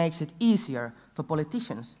then it makes it easier for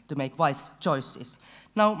politicians to make wise choices.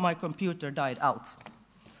 Now my computer died out.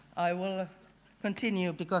 I will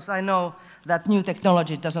continue because I know that new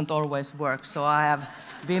technology doesn't always work, so I have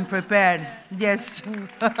been prepared. Yes.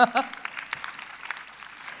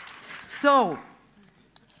 So,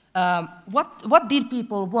 what did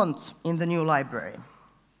people want in the new library?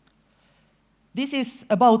 This is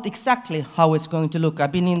about exactly how it's going to look.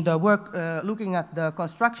 I've been in the work looking at the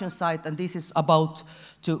construction site, and this is about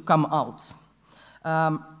to come out.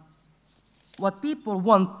 What people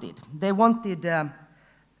wanted, they wanted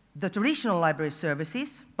the traditional library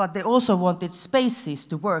services, but they also wanted spaces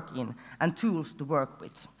to work in and tools to work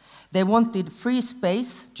with. They wanted free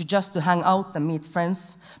space to hang out and meet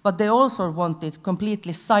friends, but they also wanted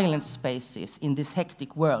completely silent spaces in this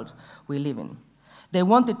hectic world we live in. They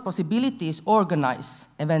wanted possibilities to organize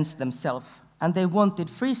events themselves, and they wanted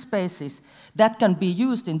free spaces that can be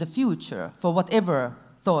used in the future for whatever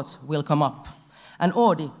thoughts will come up. And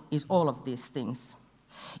Oodi is all of these things.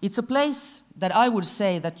 It's a place that I would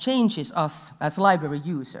say that changes us as library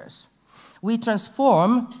users. We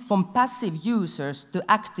transform from passive users to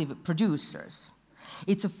active producers.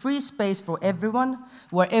 It's a free space for everyone,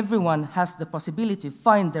 where everyone has the possibility to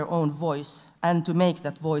find their own voice and to make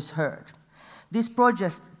that voice heard. This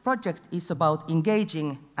project is about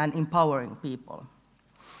engaging and empowering people.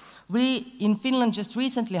 We in Finland just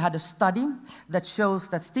recently had a study that shows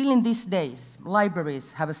that still in these days,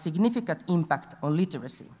 libraries have a significant impact on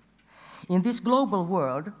literacy. In this global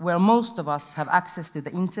world, where most of us have access to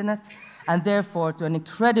the internet and therefore to an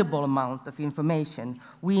incredible amount of information,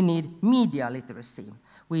 we need media literacy.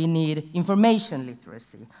 We need information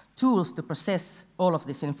literacy, tools to process all of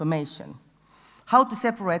this information. How to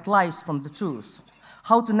separate lies from the truth,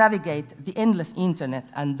 how to navigate the endless internet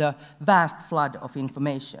and the vast flood of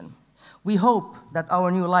information. We hope that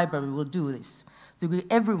our new library will do this, to give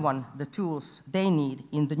everyone the tools they need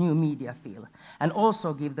in the new media field, and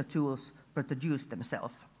also give the tools to produce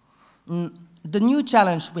themselves. The new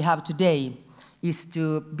challenge we have today is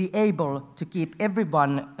to be able to keep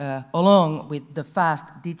everyone along with the fast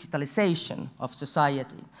digitalization of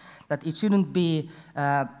society, that it shouldn't be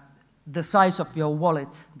the size of your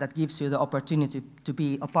wallet that gives you the opportunity to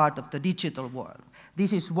be a part of the digital world.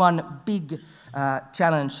 This is one big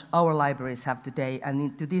challenge our libraries have today,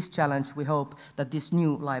 and to this challenge we hope that this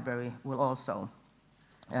new library will also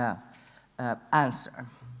answer.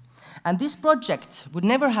 And this project would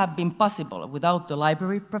never have been possible without the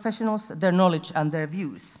library professionals, their knowledge and their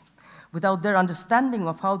views, without their understanding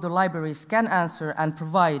of how the libraries can answer and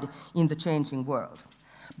provide in the changing world.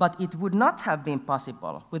 But it would not have been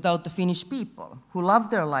possible without the Finnish people who love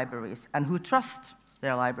their libraries and who trust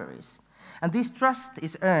their libraries. And this trust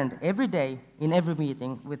is earned every day in every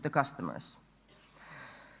meeting with the customers.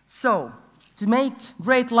 So, to make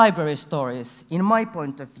great library stories, in my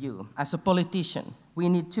point of view, as a politician, we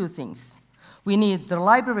need two things. We need the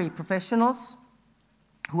library professionals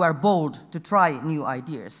who are bold to try new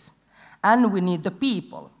ideas. And we need the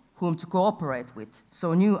people whom to cooperate with,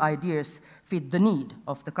 so new ideas fit the need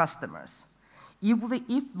of the customers.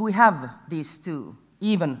 If we have these two,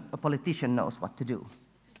 even a politician knows what to do.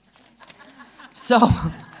 So,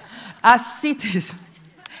 as cities,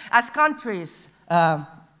 as countries,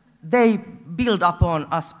 they build upon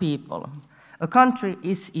us people. A country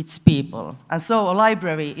is its people, and so a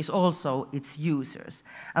library is also its users.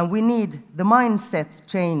 And we need the mindset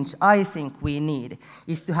change I think we need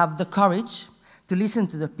is to have the courage to listen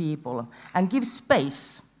to the people and give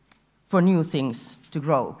space for new things to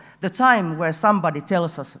grow. The time where somebody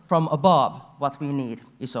tells us from above what we need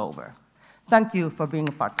is over. Thank you for being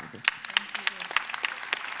a part of this.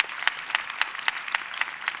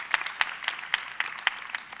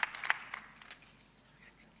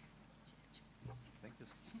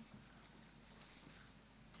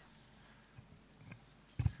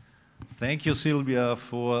 Thank you, Sylvia,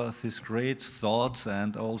 for these great thoughts,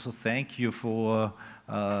 and also thank you for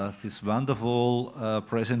this wonderful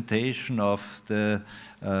presentation of the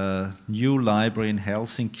new library in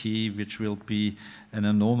Helsinki, which will be an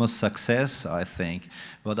enormous success, I think.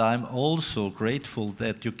 But I'm also grateful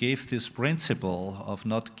that you gave this principle of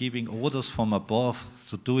not giving orders from above,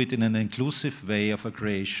 to do it in an inclusive way of a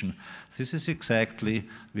creation. This is exactly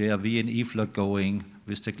where we in IFLA are going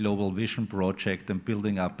with the Global Vision project and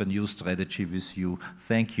building up a new strategy with you.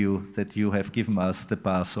 Thank you that you have given us the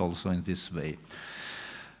path also in this way.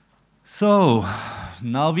 So,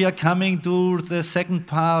 now we are coming to the second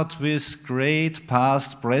part with great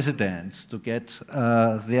past presidents to get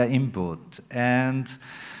their input. And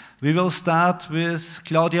we will start with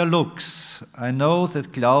Claudia Lux. I know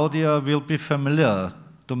that Claudia will be familiar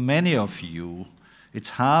to many of you.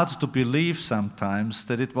 It's hard to believe sometimes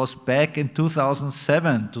that it was back in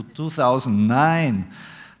 2007 to 2009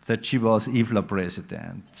 that she was IFLA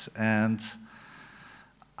president. And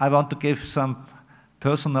I want to give some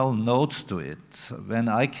personal notes to it. When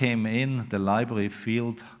I came in the library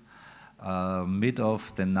field mid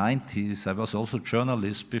of the 90s, I was also a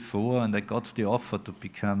journalist before, and I got the offer to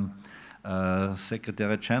become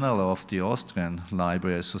Secretary General of the Austrian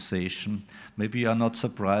Library Association. Maybe you are not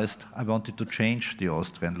surprised, I wanted to change the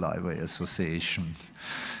Austrian Library Association.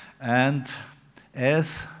 And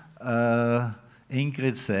as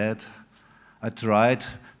Ingrid said, I tried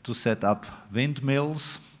to set up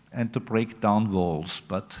windmills and to break down walls,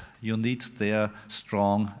 but you need their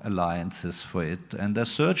strong alliances for it, and I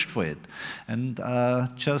searched for it. And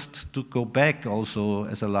just to go back also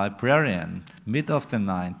as a librarian, mid of the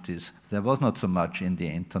 90s, there was not so much in the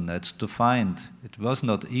internet to find. It was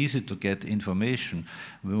not easy to get information.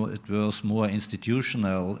 It was more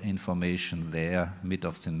institutional information there, mid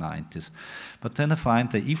of the 90s. But then I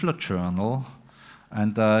find the IFLA journal,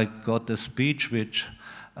 and I got a speech which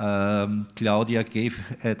Claudia gave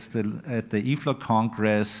at the IFLA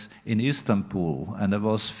Congress in Istanbul, and I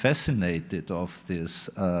was fascinated of this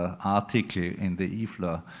article in the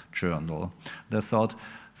IFLA journal. And I thought,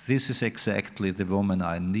 this is exactly the woman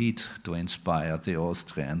I need to inspire the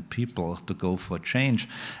Austrian people to go for change.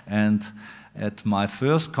 And at my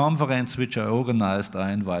first conference, which I organized,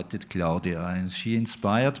 I invited Claudia, and she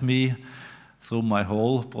inspired me through my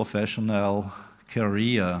whole professional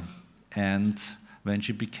career. And when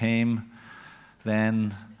she became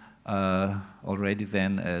then, already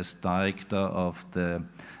then as director of the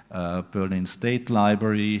Berlin State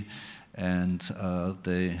Library and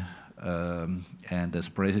as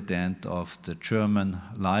president of the German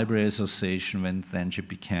Library Association, when then she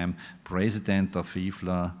became president of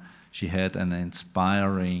IFLA, she had an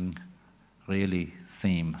inspiring, really,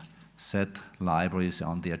 theme. Set libraries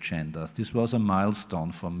on the agenda. This was a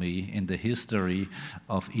milestone for me in the history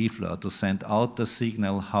of IFLA, to send out the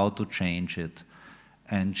signal how to change it.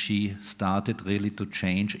 And she started really to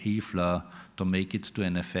change IFLA to make it to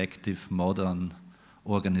an effective modern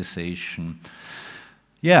organization.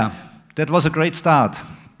 Yeah, that was a great start,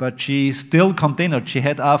 but she still continued. She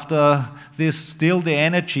had after this still the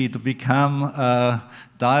energy to become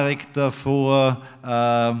director for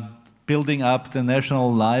building up the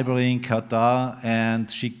National Library in Qatar,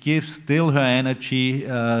 and she gives still her energy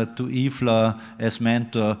to IFLA as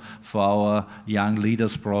mentor for our Young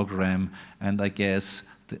Leaders program. And I guess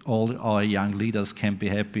all our young leaders can be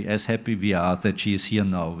happy, as happy we are that she is here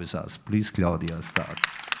now with us. Please, Claudia, start.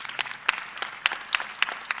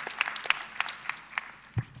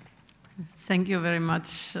 Thank you very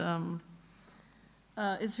much.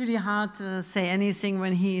 It's really hard to say anything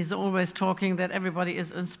when he is always talking that everybody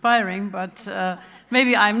is inspiring, but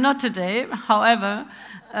maybe I'm not today. However,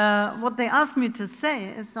 what they asked me to say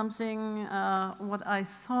is something what I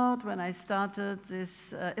thought when I started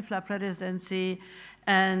this IFLA presidency,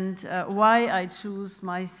 and why I choose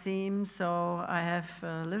my theme. So I have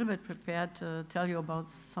a little bit prepared to tell you about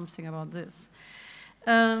something about this.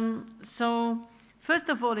 So first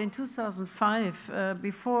of all, in 2005,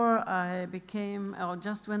 before I became, or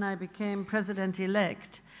just when I became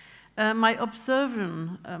president-elect, my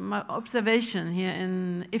observation here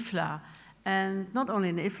in IFLA, and not only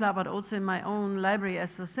in IFLA, but also in my own library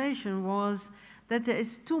association, was that there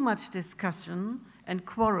is too much discussion and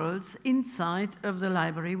quarrels inside of the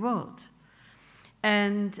library world.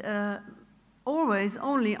 And always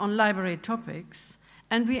only on library topics,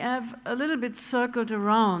 and we have a little bit circled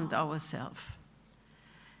around ourselves.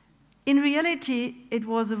 In reality, it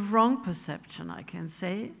was a wrong perception, I can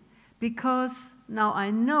say, because now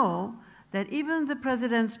I know that even the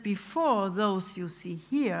presidents before those you see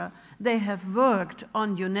here, they have worked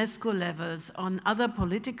on UNESCO levels, on other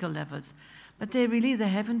political levels, but they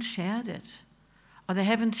haven't shared it. Or they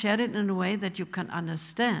haven't shared it in a way that you can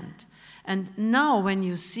understand. And now when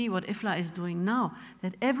you see what IFLA is doing now,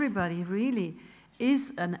 that everybody really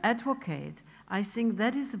is an advocate, I think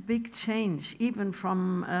that is a big change, even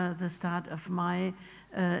from the start of my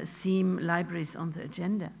theme, Libraries on the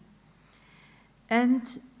Agenda.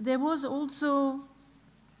 And there was also,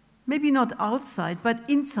 maybe not outside, but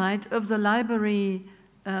inside of the library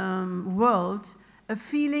world, a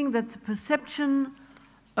feeling that the perception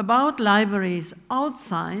about libraries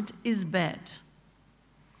outside is bad.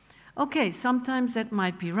 Okay, sometimes that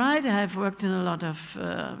might be right. I have worked in a lot of,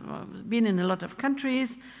 been in a lot of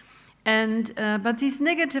countries, and but this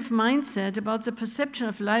negative mindset about the perception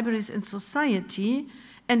of libraries in society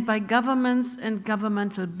and by governments and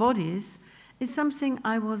governmental bodies is something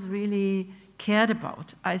I was really cared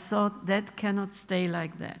about. I thought that cannot stay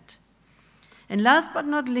like that. And last but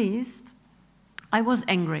not least, I was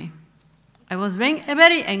angry. I was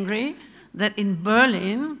very angry that in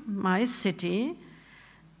Berlin, my city,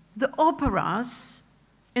 the operas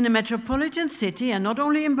in a metropolitan city, and not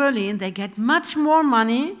only in Berlin, they get much more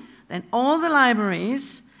money than all the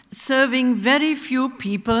libraries, serving very few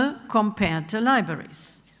people compared to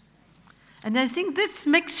libraries. And I think this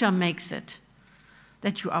mixture makes it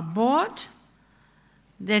that you are bored,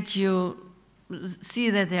 that you see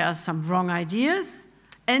that there are some wrong ideas,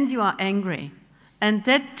 and you are angry. And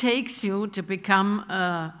that takes you to become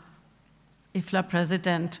a IFLA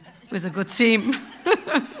president with a good theme.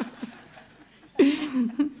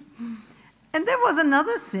 And there was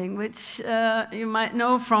another thing which you might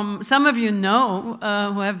know from, some of you know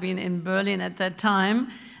who have been in Berlin at that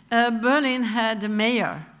time. Berlin had a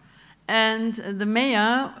mayor. And the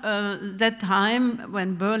mayor, that time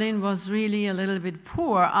when Berlin was really a little bit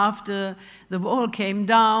poor after the wall came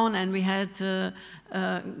down and we had to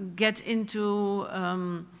get into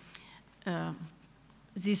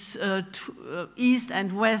this east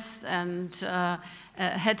and west and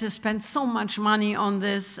had to spend so much money on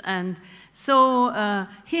this. And so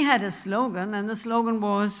he had a slogan, and the slogan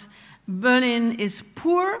was, "Berlin is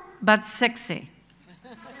poor but sexy."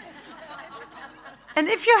 And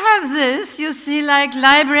if you have this, you see, like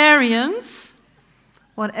librarians,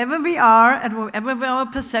 whatever we are and whatever our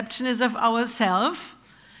perception is of ourselves,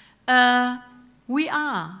 we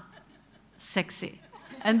are sexy.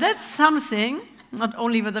 And that's something, not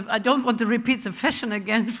only with I don't want to repeat the fashion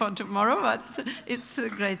again for tomorrow, but it's a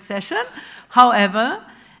great session. However,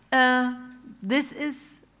 this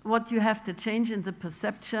is what you have to change in the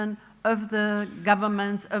perception of the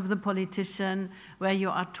governments, of the politician, where you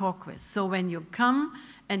are talk with. So when you come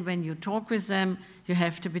and when you talk with them, you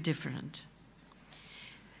have to be different.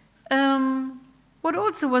 What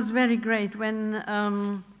also was very great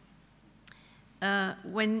when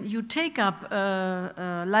you take up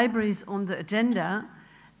libraries on the agenda,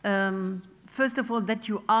 first of all, that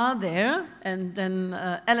you are there, and then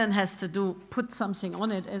Ellen has to put something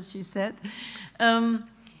on it, as she said.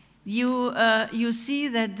 You see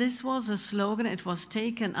that this was a slogan, it was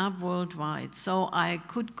taken up worldwide. So I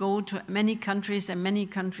could go to many countries, and many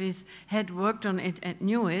countries had worked on it and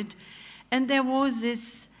knew it. And there was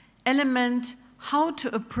this element, how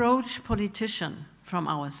to approach politicians from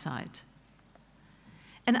our side.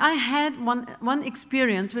 And I had one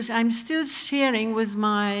experience, which I'm still sharing with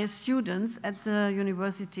my students at the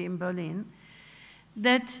university in Berlin,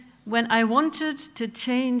 that when I wanted to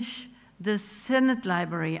change the Senate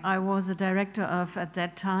Library I was a director of at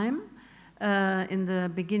that time, in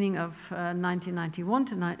the beginning of 1991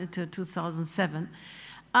 to 2007,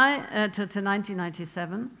 to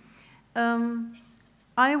 1997,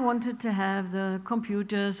 I wanted to have the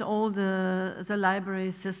computers, all the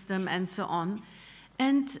library system and so on.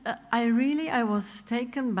 And I was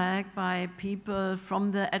taken back by people from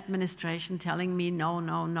the administration telling me, no,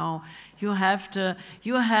 no, no, you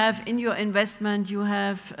have in your investment, you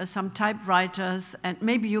have some typewriters, and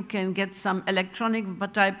maybe you can get some electronic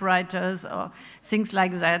typewriters or things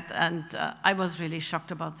like that. And I was really shocked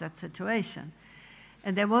about that situation.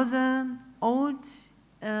 And there was an old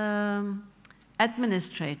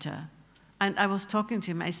administrator, and I was talking to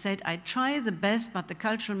him. I said, I try the best, but the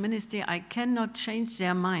cultural ministry, I cannot change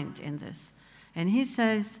their mind in this. And he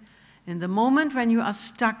says, in the moment when you are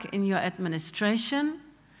stuck in your administration,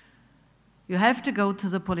 you have to go to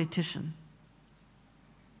the politician.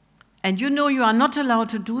 And you know you are not allowed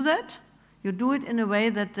to do that. You do it in a way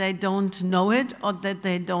that they don't know it or that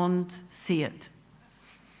they don't see it.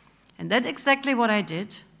 And that's exactly what I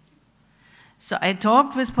did. So I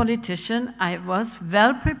talked with politicians. I was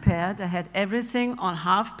well prepared. I had everything on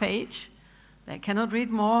half page. They cannot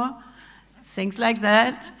read more, things like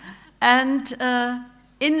that. And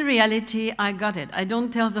in reality, I got it. I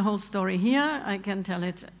don't tell the whole story here. I can tell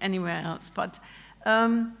it anywhere else. But,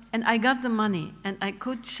 and I got the money, and I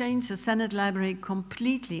could change the Senate Library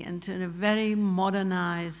completely into a very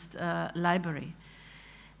modernized library.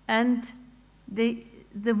 And the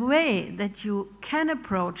way that you can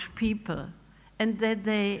approach people and that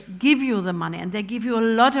they give you the money, and they give you a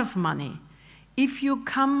lot of money, if you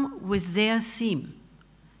come with their theme,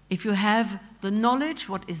 if you have the knowledge,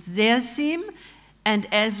 what is their theme, and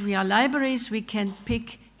as we are libraries, we can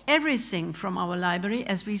pick everything from our library,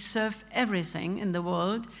 as we serve everything in the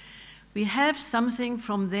world, we have something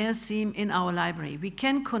from their theme in our library. We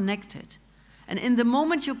can connect it. And in the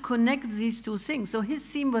moment you connect these two things, so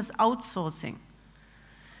his theme was outsourcing.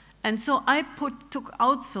 And so I took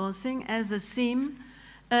outsourcing as a theme,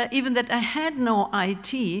 even that I had no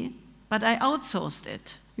IT, but I outsourced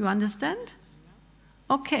it. You understand?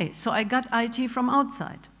 Okay, so I got IT from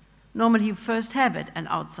outside. Normally you first have it and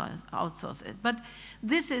outsource it. But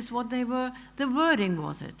this is what they were, the wording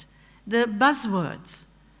was it, the buzzwords.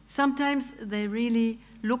 Sometimes they really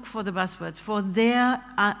look for the buzzwords, for their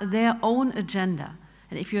own agenda.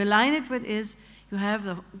 And if you align it with this, you have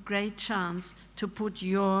a great chance to put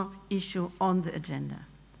your issue on the agenda.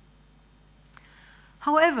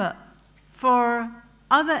 However, for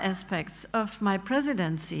other aspects of my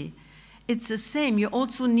presidency, it's the same. You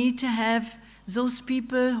also need to have those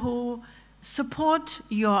people who support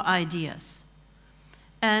your ideas.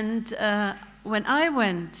 And when I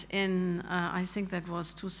went in, I think that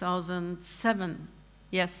was 2007,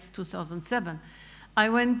 yes, 2007, I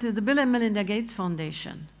went to the Bill and Melinda Gates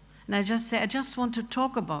Foundation. And I just said, I just want to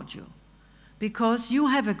talk about you because you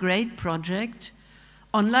have a great project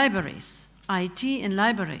on libraries, IT in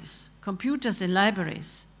libraries, computers in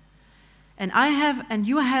libraries. And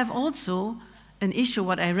you have also an issue,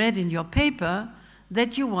 what I read in your paper,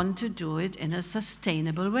 that you want to do it in a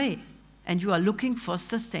sustainable way. And you are looking for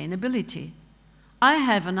sustainability. I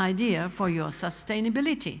have an idea for your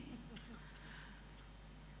sustainability.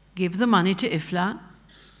 Give the money to IFLA.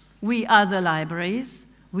 We are the libraries.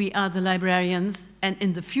 We are the librarians, and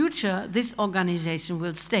in the future, this organization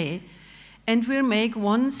will stay and will make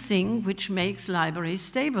one thing which makes libraries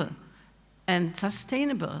stable and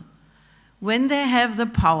sustainable. When they have the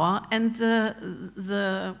power and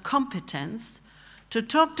the competence to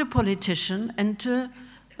talk to politicians and to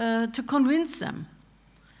convince them.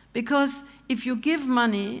 Because if you give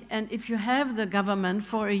money and if you have the government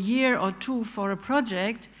for a year or two for a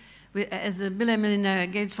project, as the Bill and Melinda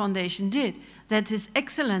Gates Foundation did, that is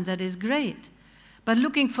excellent, that is great. But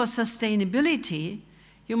looking for sustainability,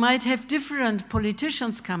 you might have different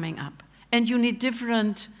politicians coming up, and you need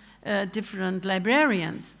different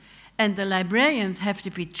librarians. And the librarians have to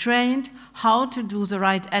be trained how to do the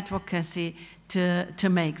right advocacy to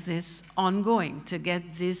make this ongoing, to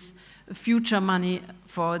get this future money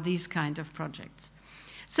for these kind of projects.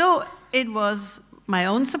 So it was my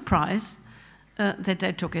own surprise that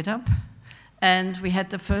I took it up. And we had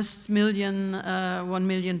the first $1 million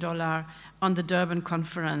on the Durban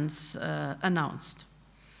conference announced.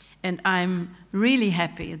 And I'm really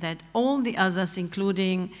happy that all the others,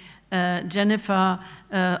 including Jennifer,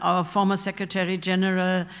 our former Secretary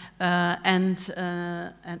General, and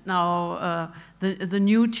now the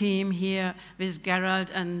new team here with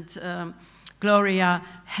Gerald and Gloria,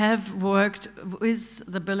 have worked with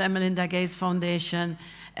the Bill and Melinda Gates Foundation,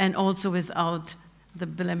 and also without the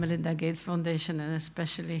Bill and Melinda Gates Foundation, and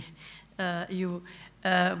especially you,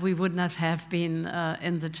 we would not have been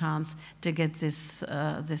in the chance to get this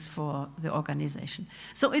for the organization.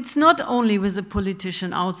 So it's not only with the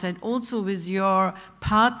politician outside, also with your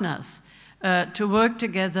partners to work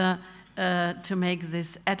together to make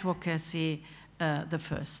this advocacy the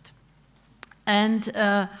first. And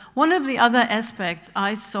one of the other aspects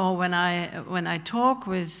I saw when I talk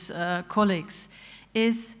with colleagues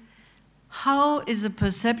is how is the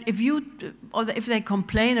perception, if they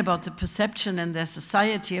complain about the perception in their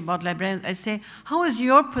society about librarians, I say, how is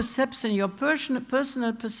your perception, your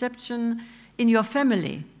personal perception in your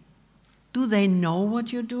family? Do they know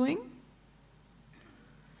what you're doing?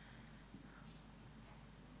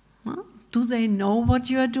 Huh? Do they know what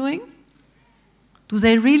you are doing? Do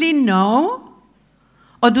they really know?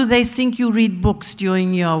 Or do they think you read books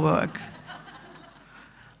during your work?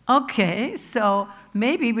 Okay, so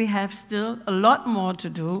maybe we have still a lot more to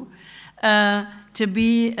do to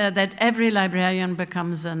be that every librarian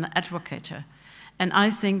becomes an advocate. And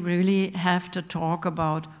I think we really have to talk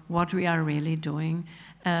about what we are really doing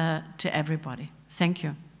to everybody. Thank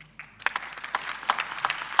you.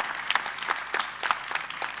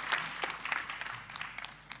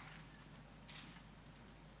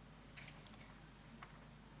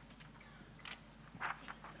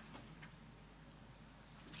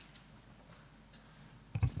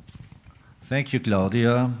 Thank you,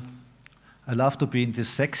 Claudia. I love to be in this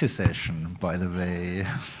sexy session, by the way.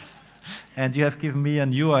 And you have given me a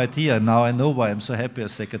new idea. Now I know why I'm so happy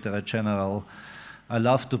as Secretary General. I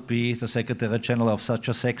love to be the Secretary General of such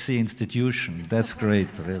a sexy institution. That's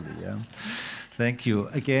great, really. Yeah. Thank you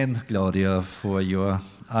again, Claudia, for your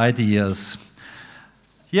ideas.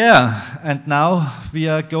 Yeah, and now we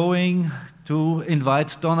are going to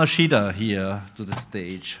invite Donna Schieder here to the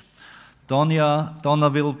stage. Donna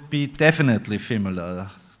will be definitely familiar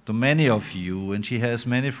to many of you, and she has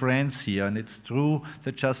many friends here. And it's true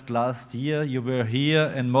that just last year you were here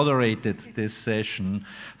and moderated this session.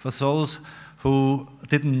 For those who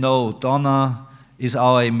didn't know, Donna is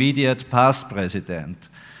our immediate past president.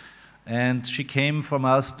 And she came from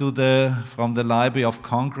us from the Library of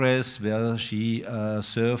Congress, where she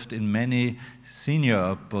served in many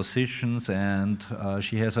senior positions, and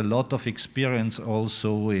she has a lot of experience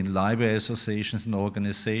also in library associations and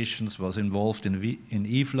organizations, was involved in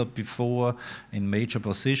IFLA before in major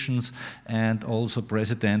positions, and also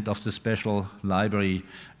president of the Special Library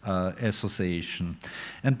Association.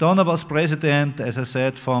 And Donna was president, as I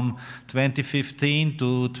said, from 2015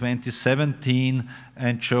 to 2017,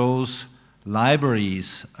 and chose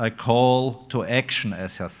libraries, a call to action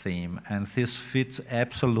as her theme. And this fits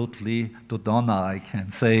absolutely to Donna, I can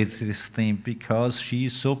say, this theme, because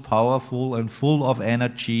she's so powerful and full of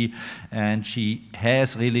energy, and she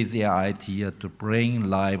has really the idea to bring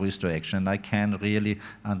libraries to action. And I can really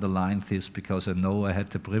underline this because I know I had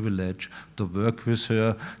the privilege to work with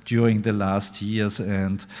her during the last years,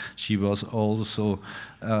 and she was also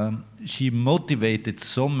she motivated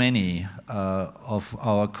so many of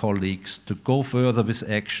our colleagues to go further with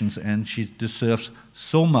actions, and she deserves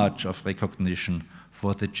so much of recognition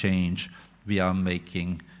for the change we are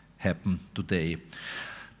making happen today.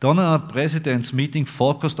 Donna President's meeting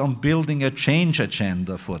focused on building a change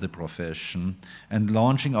agenda for the profession and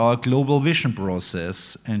launching our global vision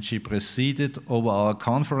process, and she presided over our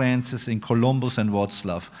conferences in Columbus and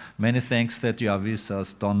Wrocław. Many thanks that you are with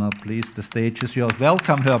us, Donna. Please, the stage is yours.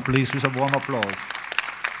 Welcome her, please, with a warm applause.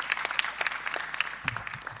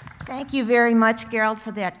 Thank you very much, Gerald,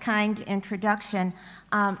 for that kind introduction.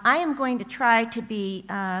 I am going to try to be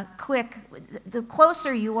quick. The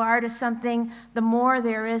closer you are to something, the more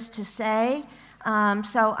there is to say.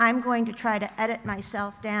 So I'm going to try to edit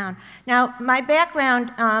myself down. Now, my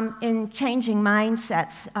background in changing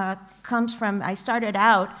mindsets comes from, I started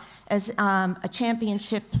out as on a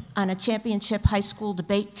championship high school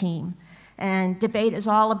debate team. And debate is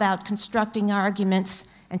all about constructing arguments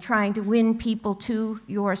and trying to win people to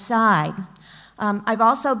your side. I've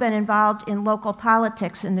also been involved in local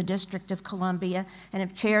politics in the District of Columbia and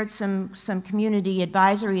have chaired some community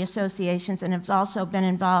advisory associations, and have also been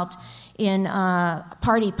involved in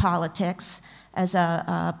party politics as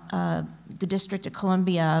the District of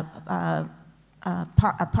Columbia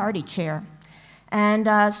a party chair.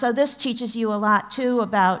 And so this teaches you a lot too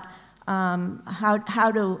about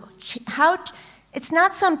it's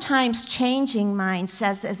not sometimes changing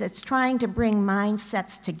mindsets as it's trying to bring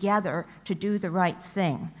mindsets together to do the right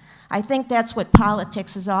thing. I think that's what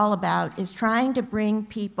politics is all about, is trying to bring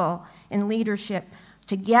people in leadership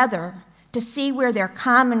together to see where their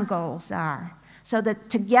common goals are, so that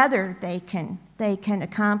together they can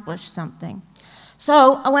accomplish something.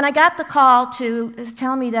 So when I got the call to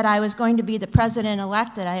tell me that I was going to be the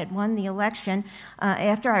president-elect, that I had won the election,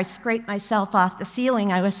 after I scraped myself off the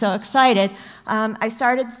ceiling, I was so excited, I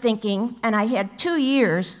started thinking, and I had 2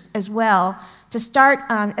 years as well to start,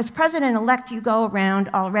 as president-elect, you go around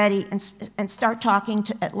already and start talking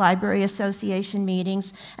at library association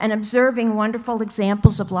meetings and observing wonderful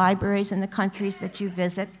examples of libraries in the countries that you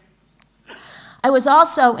visit. I was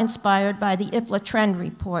also inspired by the IFLA Trend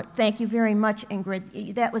Report. Thank you very much,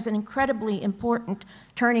 Ingrid. That was an incredibly important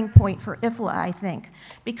turning point for IFLA, I think,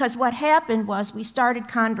 because what happened was we started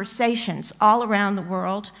conversations all around the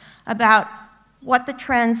world about what the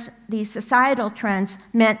trends, these societal trends,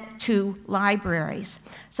 meant to libraries.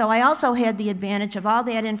 So I also had the advantage of all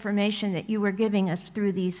that information that you were giving us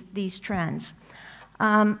through these trends.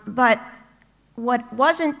 But what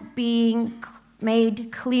wasn't being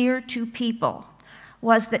made clear to people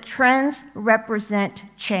was that trends represent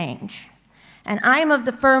change. And I'm of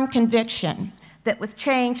the firm conviction that with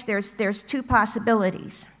change, there's two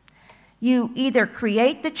possibilities. You either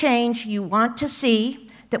create the change you want to see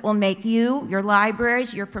that will make you, your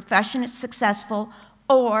libraries, your profession successful,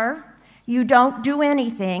 or you don't do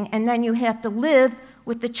anything and then you have to live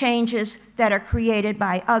with the changes that are created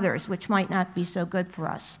by others, which might not be so good for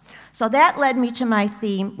us. So that led me to my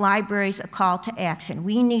theme, Libraries, a Call to Action.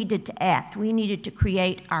 We needed to act. We needed to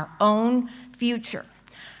create our own future.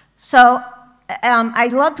 So I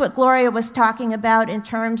loved what Gloria was talking about in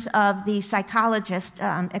terms of the psychologist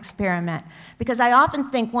experiment, because I often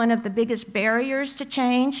think one of the biggest barriers to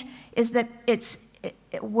change is that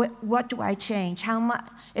what do I change? How much?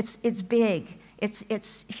 It's big,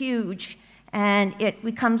 it's huge, and it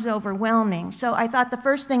becomes overwhelming. So I thought the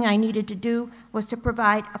first thing I needed to do was to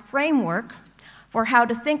provide a framework for how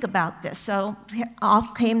to think about this. So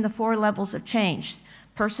off came the 4 levels of change: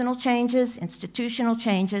 personal changes, institutional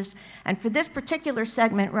changes, and for this particular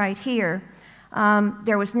segment right here,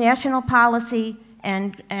 there was national policy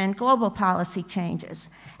and global policy changes.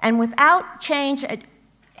 And without change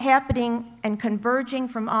happening and converging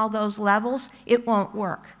from all those levels, it won't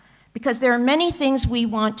work. Because there are many things we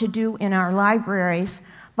want to do in our libraries,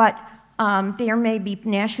 but there may be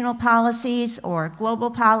national policies or global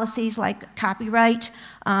policies like copyright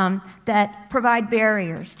that provide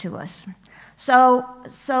barriers to us. So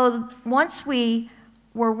once we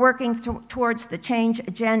were working towards the change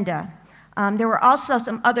agenda, there were also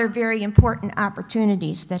some other very important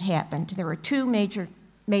opportunities that happened. There were 2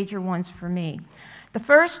 major ones for me. The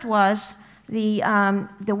first was the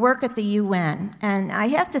work at the UN, and I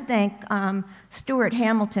have to thank Stuart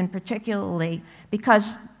Hamilton particularly,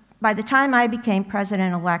 because by the time I became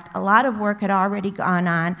president-elect, a lot of work had already gone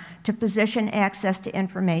on to position access to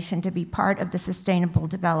information to be part of the Sustainable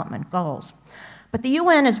Development Goals. But the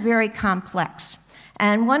UN is very complex,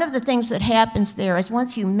 and one of the things that happens there is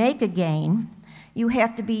once you make a gain, you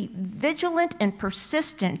have to be vigilant and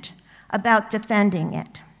persistent about defending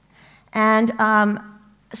it. And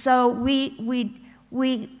so we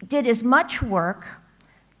did as much work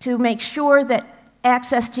to make sure that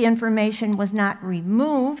access to information was not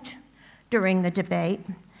removed during the debate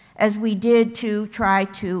as we did to try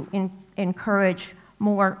to encourage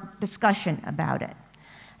more discussion about it.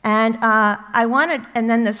 And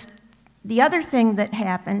the other thing that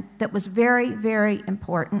happened that was very, very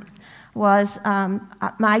important was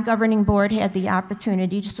my governing board had the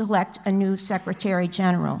opportunity to select a new Secretary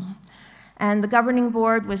General. And the governing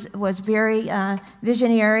board was very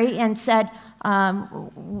visionary and said,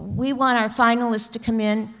 we want our finalists to come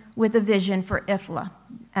in with a vision for IFLA.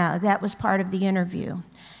 That was part of the interview.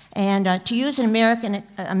 And to use an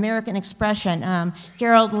American expression,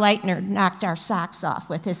 Gerald Leitner knocked our socks off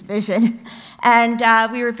with his vision. And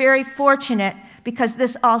we were very fortunate because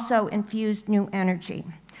this also infused new energy.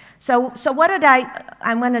 So what did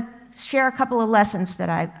I'm going to share a couple of lessons that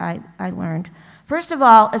I learned. First of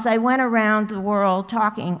all, as I went around the world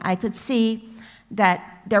talking, I could see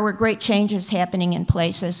that there were great changes happening in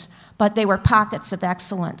places, but they were pockets of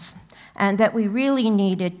excellence, and that we really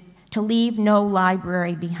needed to leave no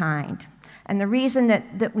library behind. And the reason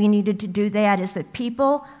that we needed to do that is that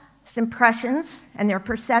people's impressions and their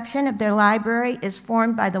perception of their library is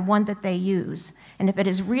formed by the one that they use. And if it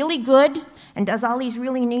is really good and does all these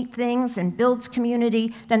really neat things and builds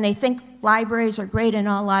community, then they think libraries are great and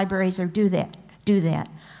all libraries do that.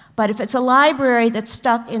 But if it's a library that's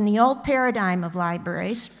stuck in the old paradigm of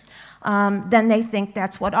libraries, then they think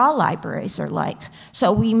that's what all libraries are like.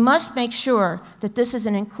 So we must make sure that this is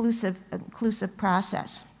an inclusive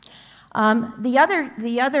process. The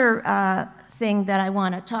other thing that I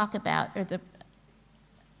want to talk about are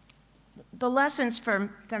the lessons from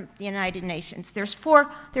the United Nations. There's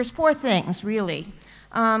four things, really.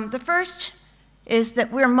 The first is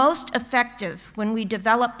that we're most effective when we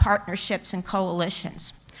develop partnerships and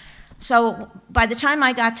coalitions. So by the time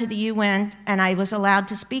I got to the UN and I was allowed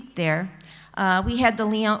to speak there, We had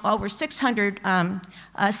the over 600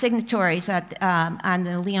 signatories on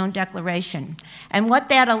the Lyon Declaration. And what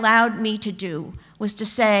that allowed me to do was to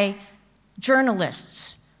say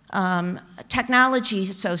journalists, technology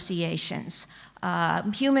associations,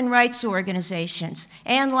 human rights organizations,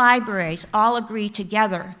 and libraries all agree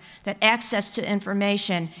together that access to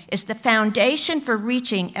information is the foundation for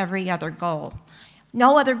reaching every other goal.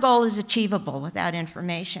 No other goal is achievable without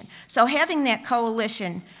information. So having that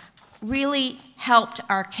coalition really helped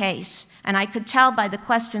our case, and I could tell by the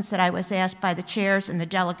questions that I was asked by the chairs and the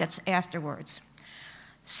delegates afterwards.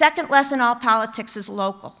 Second lesson, all politics is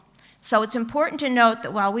local. So it's important to note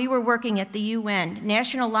that while we were working at the UN,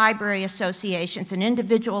 national library associations and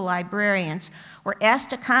individual librarians were asked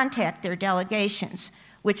to contact their delegations,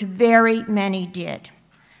 which very many did.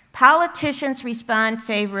 Politicians respond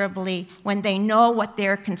favorably when they know what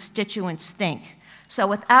their constituents think. So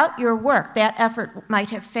without your work, that effort might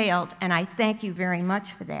have failed, and I thank you very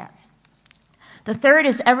much for that. The third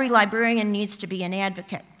is every librarian needs to be an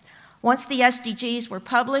advocate. Once the SDGs were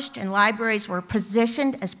published and libraries were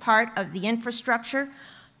positioned as part of the infrastructure,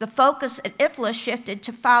 the focus at IFLA shifted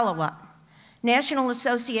to follow-up. National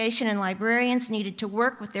Association and librarians needed to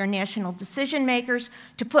work with their national decision makers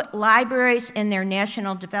to put libraries in their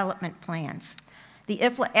national development plans. The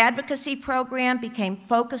IFLA advocacy program became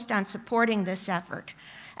focused on supporting this effort.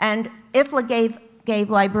 And IFLA gave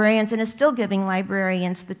librarians and is still giving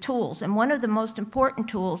librarians the tools. And one of the most important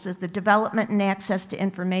tools is the Development and Access to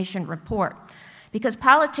Information report. Because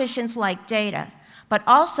politicians like data, but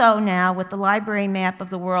also now with the library map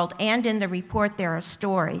of the world and in the report there are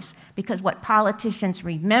stories. Because what politicians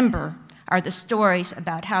remember are the stories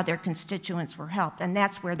about how their constituents were helped. And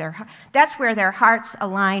that's where their hearts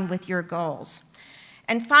align with your goals.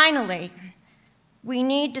 And finally, we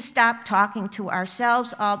need to stop talking to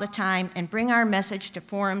ourselves all the time and bring our message to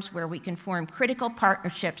forums where we can form critical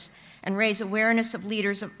partnerships and raise awareness of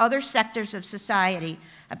leaders of other sectors of society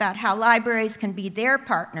about how libraries can be their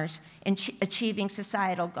partners in achieving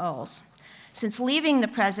societal goals. Since leaving the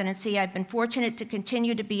presidency, I've been fortunate to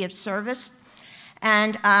continue to be of service,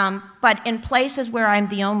 but in places where I'm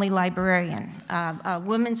the only librarian.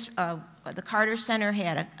 The Carter Center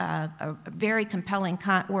had a very compelling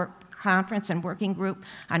conference and working group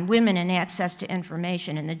on women and access to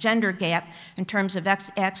information. And the gender gap in terms of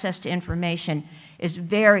access to information is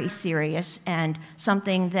very serious and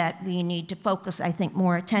something that we need to focus, I think,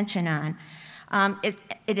 more attention on.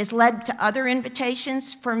 It has led to other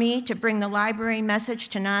invitations for me to bring the library message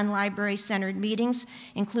to non-library centered meetings,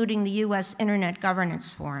 including the US Internet Governance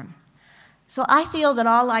Forum. So I feel that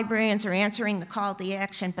all librarians are answering the call to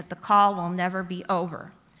action, but the call will never be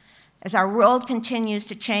over. As our world continues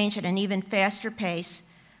to change at an even faster pace,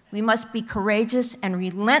 we must be courageous and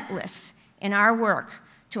relentless in our work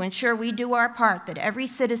to ensure we do our part, that every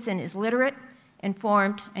citizen is literate,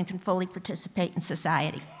 informed, and can fully participate in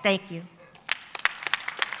society. Thank you.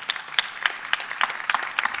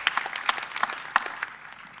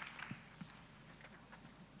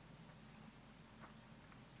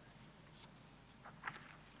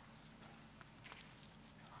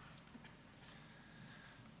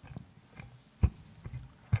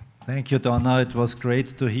 Thank you, Donna. It was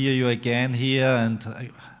great to hear you again here, and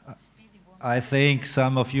I think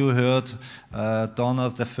some of you heard Donna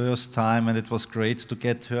the first time, and it was great to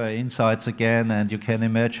get her insights again, and you can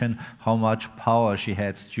imagine how much power she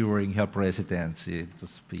had during her presidency to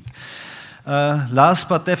speak. Last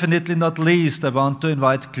but definitely not least, I want to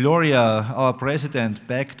invite Gloria, our president,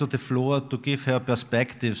 back to the floor to give her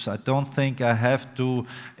perspectives. I don't think I have to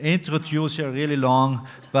introduce her really long,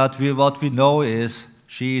 but what we know is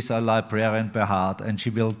she is a librarian by heart, and she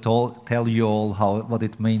will tell you all what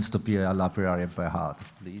it means to be a librarian by heart.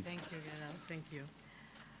 Please. Thank you, Gerald. Thank you.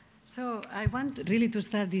 So I want really to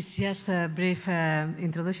start this just brief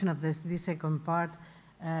introduction of this second part,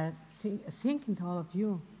 thanking all of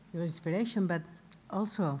you, your inspiration, but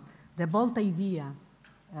also the bold idea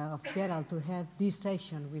of Gerald to have this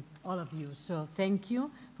session with all of you. So thank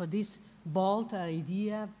you for this bold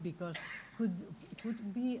idea, because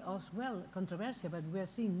could be as well controversial, but we are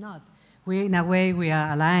seeing not. In a way, we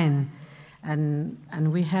are aligned, and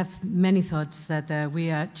we have many thoughts that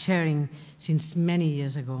we are sharing since many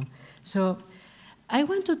years ago. So I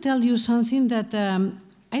want to tell you something that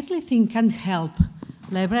I really think can help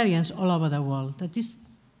librarians all over the world, that is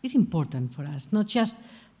important for us, not just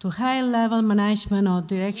to high-level management or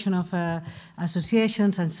direction of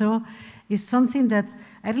associations and so. It's something that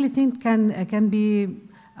I really think can be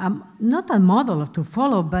not a model to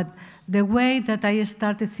follow, but the way that I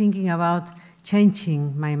started thinking about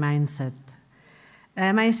changing my mindset.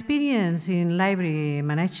 My experience in library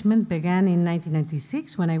management began in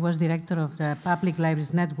 1996 when I was director of the Public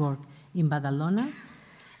Libraries Network in Badalona,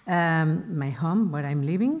 my home where I'm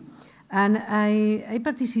living. And I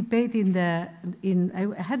participated I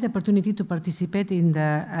had the opportunity to participate in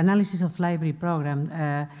the analysis of library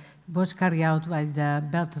program. Was carried out by the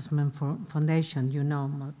Bertelsmann Foundation, you know,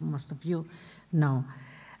 most of you know.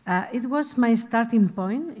 It was my starting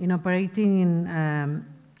point in operating in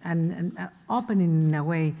and opening in a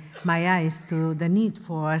way my eyes to the need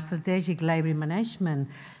for strategic library management.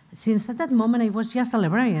 Since at that moment I was just a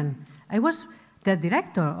librarian. I was the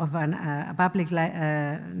director of a public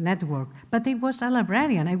network, but I was a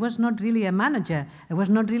librarian. I was not really a manager. I was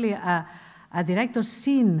not really a director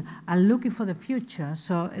seeing and looking for the future.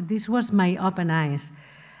 So this was my open eyes.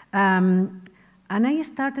 And I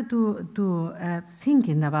started to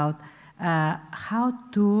thinking about how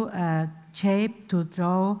to shape, to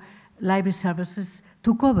draw library services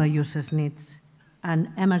to cover users' needs and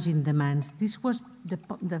emerging demands. This was the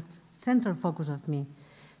central focus of me,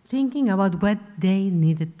 thinking about what they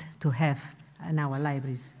needed to have in our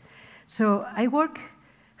libraries. So I work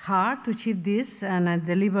hard to achieve this, and I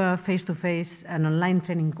deliver face-to-face and online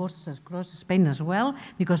training courses across Spain as well,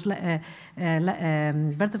 because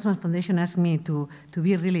Bertelsmann Foundation asked me to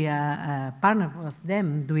be really a partner with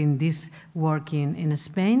them doing this work in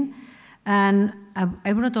Spain. And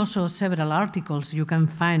I wrote also several articles. You can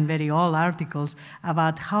find very old articles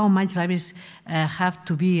about how much libraries have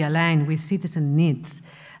to be aligned with citizen needs,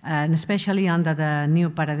 and especially under the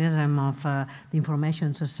new paradigm of the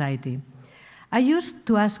information society. I used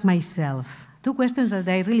to ask myself two questions that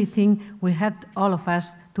I really think we have all of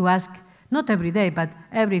us to ask, not every day, but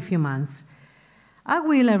every few months. Are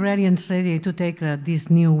we librarians ready to take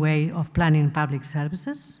this new way of planning public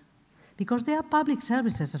services? Because they are public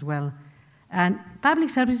services as well. And public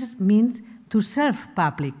services means to serve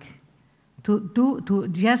public, to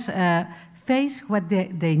just face what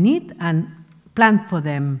they need and plan for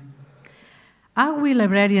them. Are we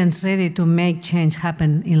librarians ready to make change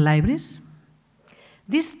happen in libraries?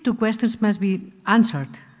 These two questions must be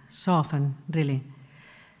answered so often, really.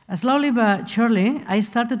 Slowly but surely, I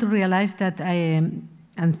started to realize that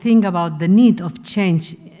and think about the need of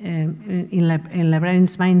change in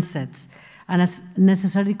librarians' mindsets and as a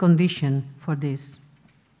necessary condition for this.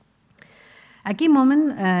 A key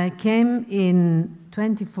moment came in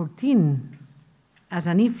 2014. As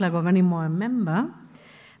an IFLA governing member,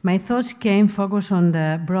 my thoughts came focused on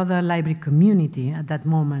the broader library community at that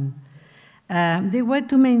moment. There were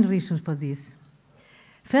two main reasons for this.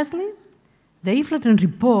 Firstly, the IFLA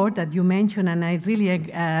report that you mentioned, and I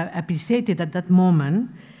really appreciated at that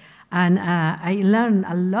moment, and I learned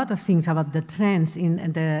a lot of things about the trends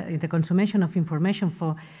in the consumption of information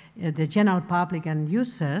for the general public and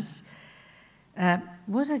users,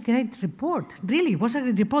 was a great report, really, was a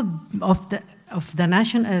great report of the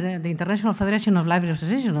International Federation of Library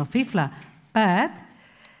Association, of IFLA, but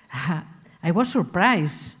I was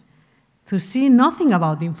surprised to see nothing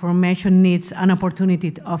about the information needs and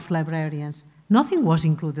opportunity of librarians. Nothing was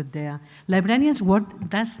included there. Librarians' work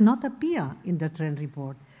does not appear in the trend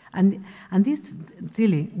report. And this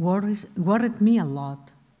really worried me a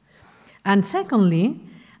lot. And secondly,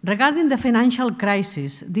 regarding the financial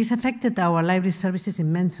crisis, this affected our library services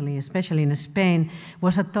immensely, especially in Spain. It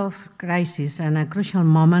was a tough crisis and a crucial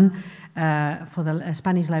moment for the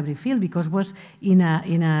Spanish library field, because it was in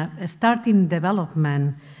a starting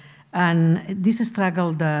development. And this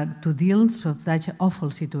struggled to deal with such an awful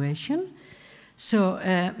situation. So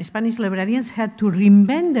Spanish librarians had to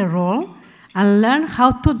reinvent their role and learn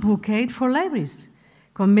how to advocate for libraries,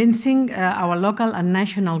 convincing our local and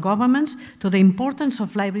national governments to the importance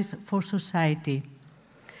of libraries for society.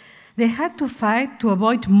 They had to fight to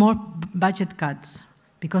avoid more budget cuts,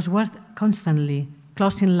 because was constantly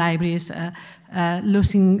closing libraries,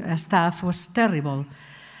 losing staff was terrible.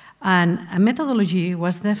 And a methodology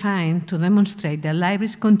was defined to demonstrate that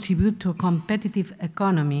libraries contribute to a competitive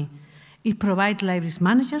economy. It provides libraries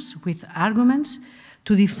managers with arguments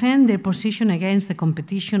to defend their position against the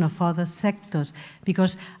competition of other sectors.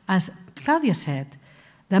 Because, as Claudia said,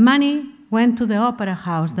 the money went to the opera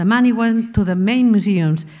house, the money went to the main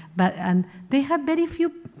museums, and they had very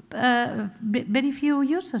few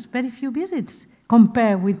users, very few visits,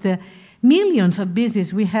 compared with the millions of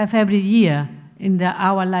visits we have every year in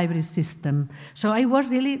our library system. So I was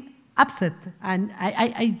really upset, and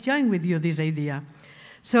I joined with you this idea.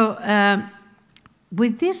 So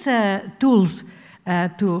with these tools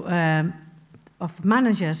of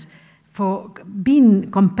managers for being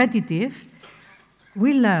competitive,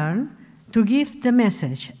 we learn to give the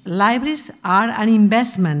message, libraries are an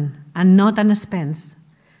investment and not an expense.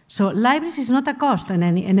 So libraries is not a cost in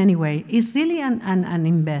any way. It's really an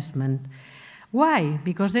investment. Why?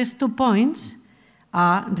 Because these 2 points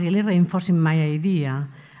are really reinforcing my idea,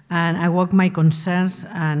 and I work my concerns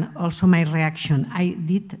and also my reaction.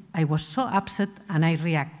 I was so upset and I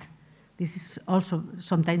react. This is also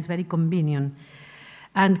sometimes very convenient.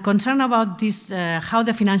 And concerned about this, how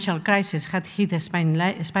the financial crisis had hit the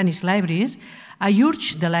Spanish libraries, I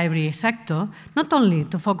urge the library sector not only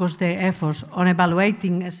to focus their efforts on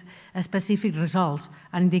evaluating specific results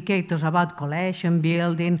and indicators about collection,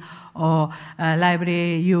 building, or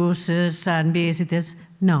library uses and visitors.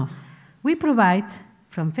 No. We provide,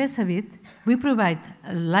 from FESAVIT, we provide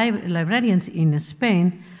librarians in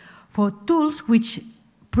Spain for tools which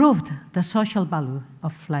proved the social value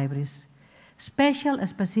of libraries.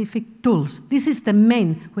 Specific tools. This is the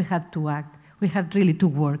main we have to act. We have really to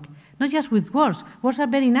work. Not just with words. Words are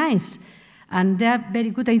very nice, and they are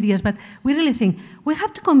very good ideas, but we really think we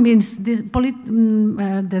have to convince the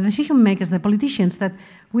decision makers, the politicians, that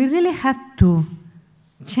we really have to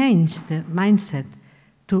change the mindset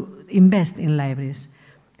to invest in libraries.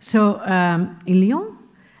 So in Lyon,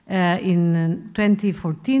 in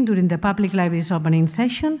 2014, during the public libraries opening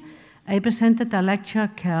session, I presented a lecture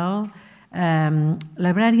called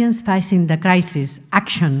Librarians Facing the Crisis,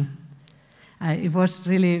 Action. It was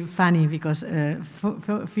really funny because a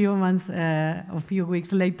few months or few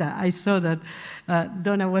weeks later, I saw that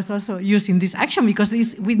Donna was also using this action because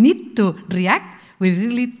we need to react, we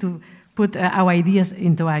really need to put our ideas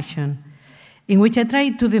into action, in which I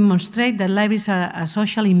tried to demonstrate that libraries are a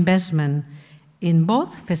social investment in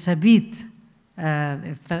both FESAVIT,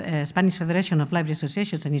 Spanish Federation of Library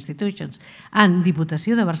Associations and Institutions, and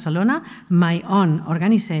Diputació de Barcelona, my own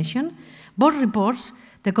organization. Both reports,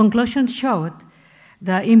 the conclusion showed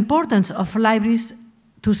the importance of libraries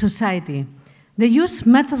to society. They use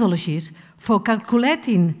methodologies for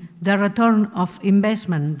calculating the return of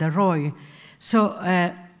investment, the ROI. So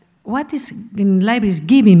what is in libraries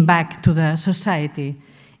giving back to the society?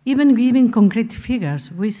 Even giving concrete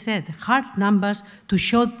figures. We said hard numbers to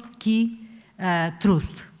show key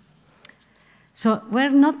truth. So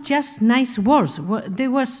we're not just nice words.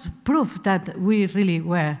 There was proof that we really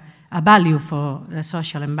were a value for the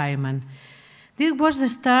social environment. This was the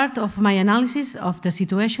start of my analysis of the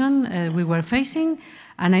situation we were facing,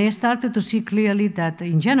 and I started to see clearly that,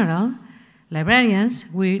 in general, librarians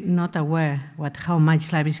were not aware how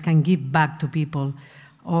much libraries can give back to people,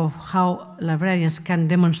 or how librarians can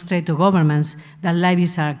demonstrate to governments that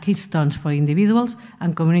libraries are keystones for individuals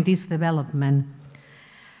and communities' development.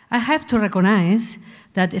 I have to recognize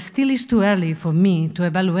that it still is too early for me to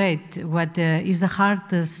evaluate what is the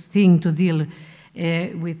hardest thing to deal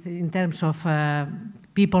with in terms of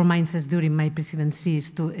people mindsets during my presidency.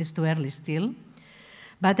 It's too early still.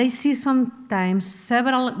 But I see sometimes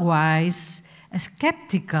several wise,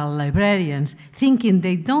 skeptical librarians thinking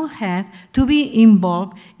they don't have to be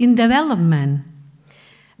involved in development.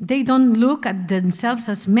 They don't look at themselves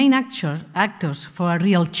as main actors for a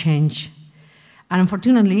real change. And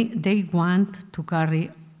unfortunately, they want to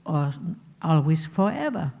carry on always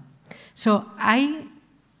forever. So I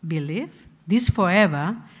believe this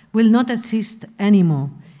forever will not exist anymore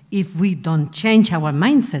if we don't change our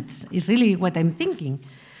mindsets, is really what I'm thinking.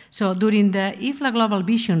 So during the IFLA Global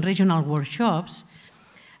Vision regional workshops,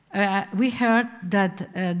 we heard that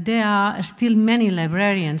there are still many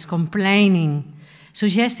librarians complaining,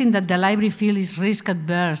 suggesting that the library field is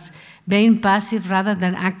risk-averse, being passive rather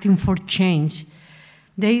than acting for change.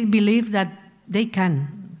 They believe that they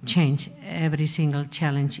can change every single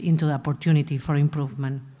challenge into the opportunity for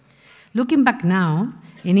improvement. Looking back now,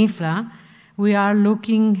 in IFLA, we are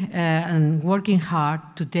looking and working hard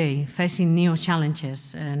today, facing new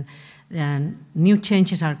challenges, and new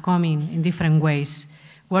changes are coming in different ways,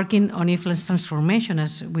 working on IFLA's transformation,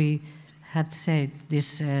 as we have said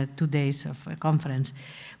these 2 days of a conference.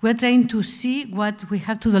 We're trying to see what we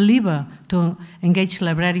have to deliver to engage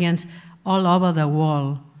librarians all over the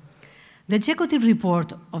world. The executive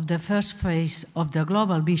report of the first phase of the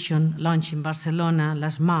Global Vision launched in Barcelona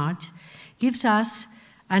last March gives us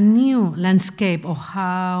a new landscape of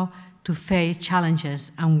how to face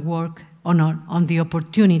challenges and work on the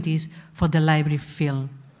opportunities for the library field.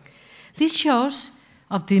 This shows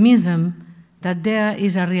optimism that there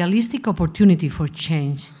is a realistic opportunity for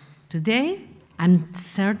change. Today, I'm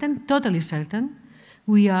certain, totally certain,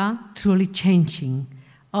 we are truly changing,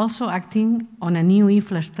 also acting on a new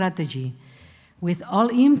IFLA strategy with all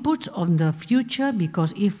inputs on the future,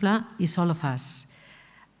 because IFLA is all of us.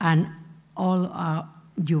 And all our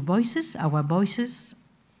voices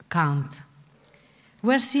count.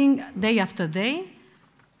 We're seeing day after day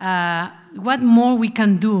what more we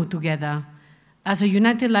can do together as a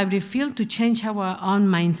united library field to change our own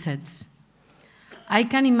mindsets. I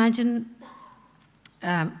can imagine,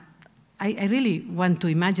 I really want to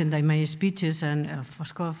imagine that my speeches, and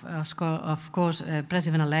of course,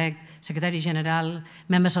 President-elect, Secretary General,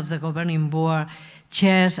 members of the governing board,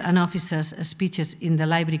 chairs and officers' speeches in the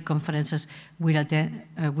library conferences we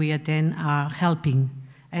attend are helping.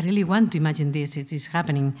 I really want to imagine this, it is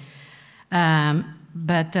happening.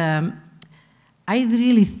 But I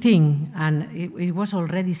really think, and it was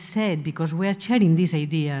already said, because we are sharing these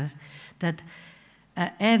ideas, that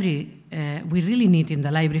we really need in the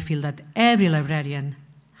library field that every librarian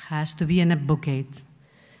has to be an advocate.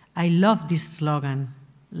 I love this slogan,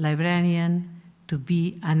 librarian to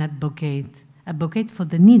be an advocate for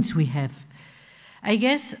the needs we have. I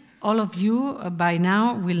guess all of you by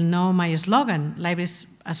now will know my slogan, libraries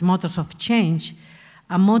as motors of change,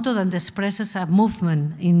 a motto that expresses a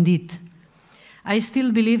movement indeed. I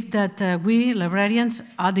still believe that we librarians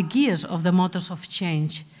are the gears of the motors of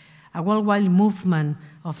change, a worldwide movement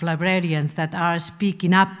of librarians that are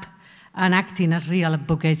speaking up and acting as real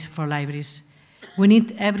advocates for libraries. We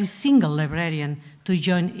need every single librarian to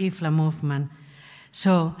join IFLA movement.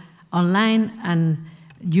 So online and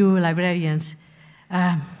you librarians,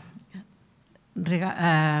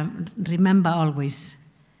 remember always,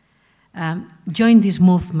 join this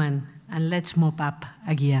movement and let's move up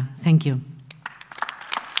a gear. Thank you.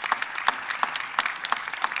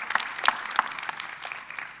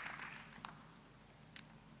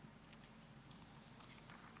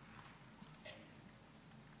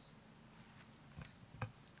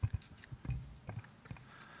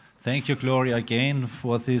 Thank you, Gloria, again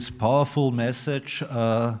for this powerful message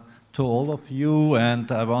to all of you,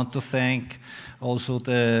 and I want to thank also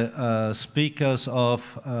the speakers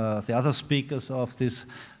of the other speakers of this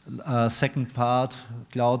second part,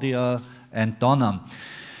 Claudia and Donna.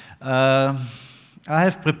 I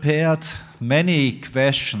have prepared many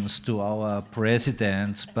questions to our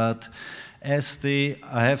presidents, but as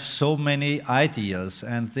I have so many ideas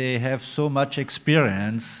and they have so much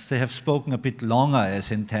experience, they have spoken a bit longer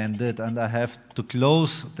as intended, and I have to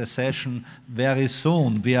close the session very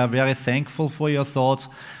soon. We are very thankful for your thoughts,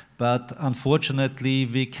 but unfortunately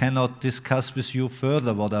we cannot discuss with you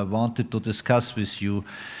further what I wanted to discuss with you.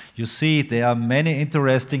 You see, there are many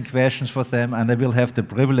interesting questions for them, and I will have the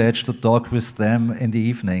privilege to talk with them in the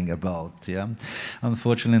evening about, yeah.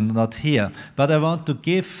 Unfortunately not here. But I want to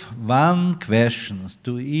give one question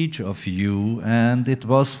to each of you, and it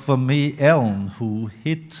was for me Ellen who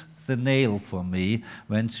hit the nail for me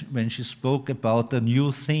when she spoke about the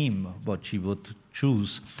new theme, what she would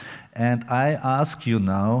choose. And I ask you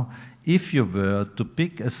now, if you were to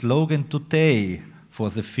pick a slogan today for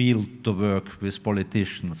the field to work with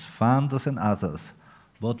politicians, funders and others,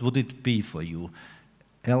 what would it be for you?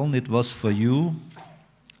 Ellen, it was for you.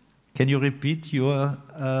 Can you repeat your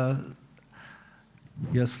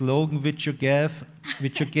slogan which you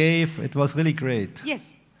gave? It was really great.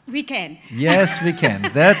 Yes, we can. Yes, we can.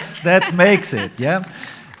 That makes it, yeah?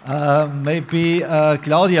 Maybe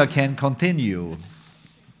Claudia can continue.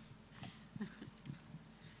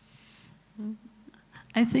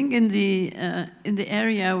 I think in the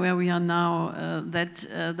area where we are now, that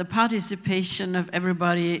the participation of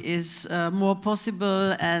everybody is more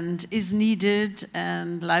possible and is needed,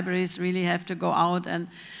 and libraries really have to go out and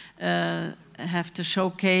have to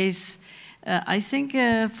showcase. I think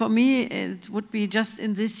for me it would be just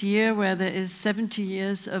in this year where there is 70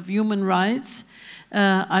 years of human rights,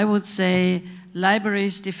 I would say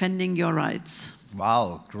libraries defending your rights.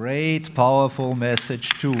 Wow, great, powerful message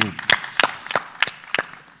too.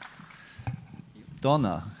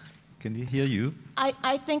 Donna, can you hear you?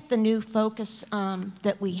 I think the new focus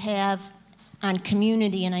that we have on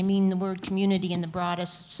community, and I mean the word community in the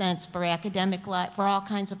broadest sense for academic, for all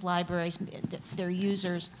kinds of libraries, their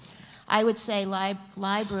users, I would say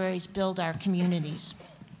libraries build our communities.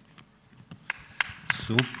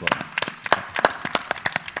 Super.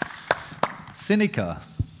 Sinica.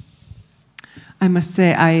 I must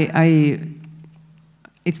say,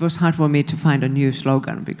 it was hard for me to find a new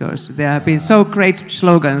slogan because there have been so great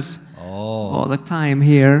slogans all the time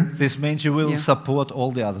here. This means you will support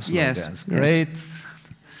all the other slogans. Yes, great. Yes.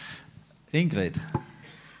 Ingrid.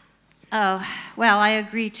 Oh, well, I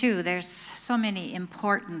agree too. There's so many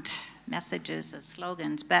important messages and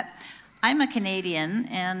slogans, but I'm a Canadian,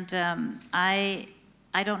 and I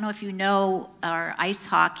don't know if you know our ice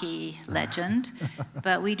hockey legend,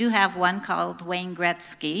 but we do have one called Wayne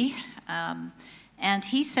Gretzky. And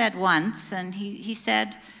he said once, and he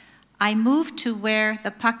said, I move to where the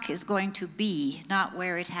puck is going to be, not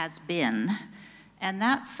where it has been. And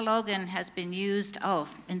that slogan has been used,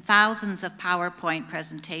 in thousands of PowerPoint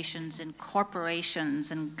presentations in corporations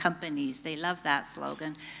and companies. They love that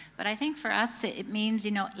slogan. But I think for us, it means,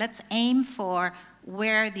 let's aim for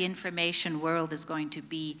where the information world is going to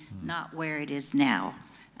be, not where it is now.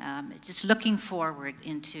 It's just looking forward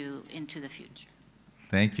into the future.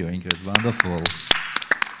 Thank you, Ingrid. Wonderful.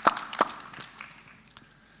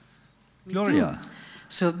 Gloria.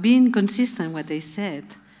 So being consistent with what they said,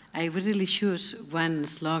 I really choose one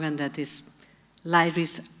slogan that is,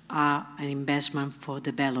 libraries are an investment for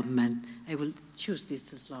development. I will choose this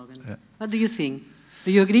slogan. What do you think?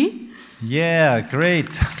 Do you agree? Yeah, great.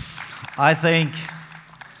 I think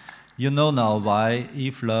you know now why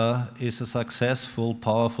IFLA is a successful,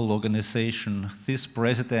 powerful organization. These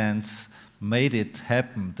presidents made it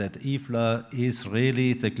happen, that IFLA is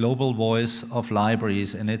really the global voice of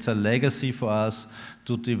libraries, and it's a legacy for us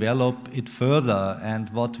to develop it further. And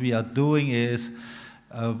what we are doing is,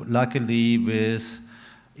 luckily with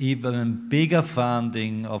even bigger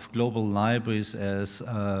funding of global libraries, as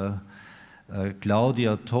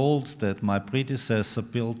Claudia told, that my predecessor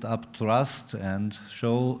built up trust and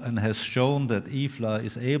has shown that IFLA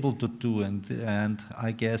is able to do, and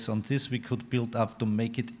I guess on this we could build up to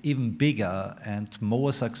make it even bigger and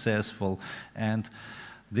more successful. And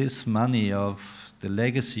this money of the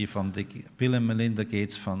legacy from the Bill and Melinda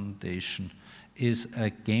Gates Foundation is a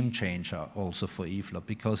game changer also for IFLA,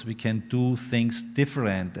 because we can do things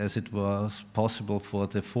different as it was possible for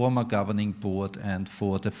the former governing board and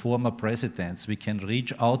for the former presidents. We can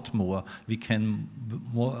reach out more, we can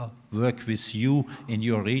more work with you in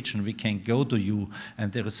your region, we can go to you,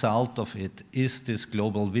 and the result of it is this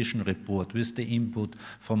global vision report with the input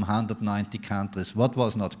from 190 countries, what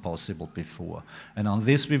was not possible before. And on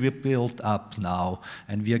this we will build up now,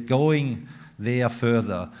 and we are going there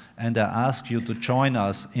further, and I ask you to join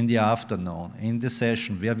us in the afternoon in the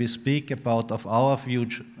session where we speak about our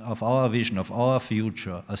future, of our vision of our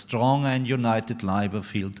future, a strong and united library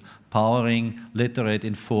field powering literate,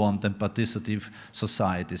 informed and participative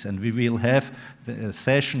societies. And we will have the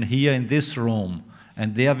session here in this room,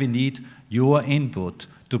 and there we need your input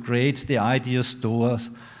to create the idea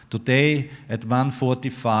stores today at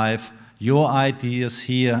 1:45. Your ideas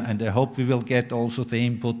here, and I hope we will get also the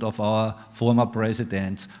input of our former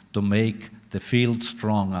presidents to make the field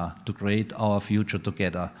stronger, to create our future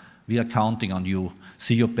together. We are counting on you.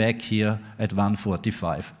 See you back here at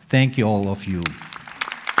 1:45. Thank you, all of you.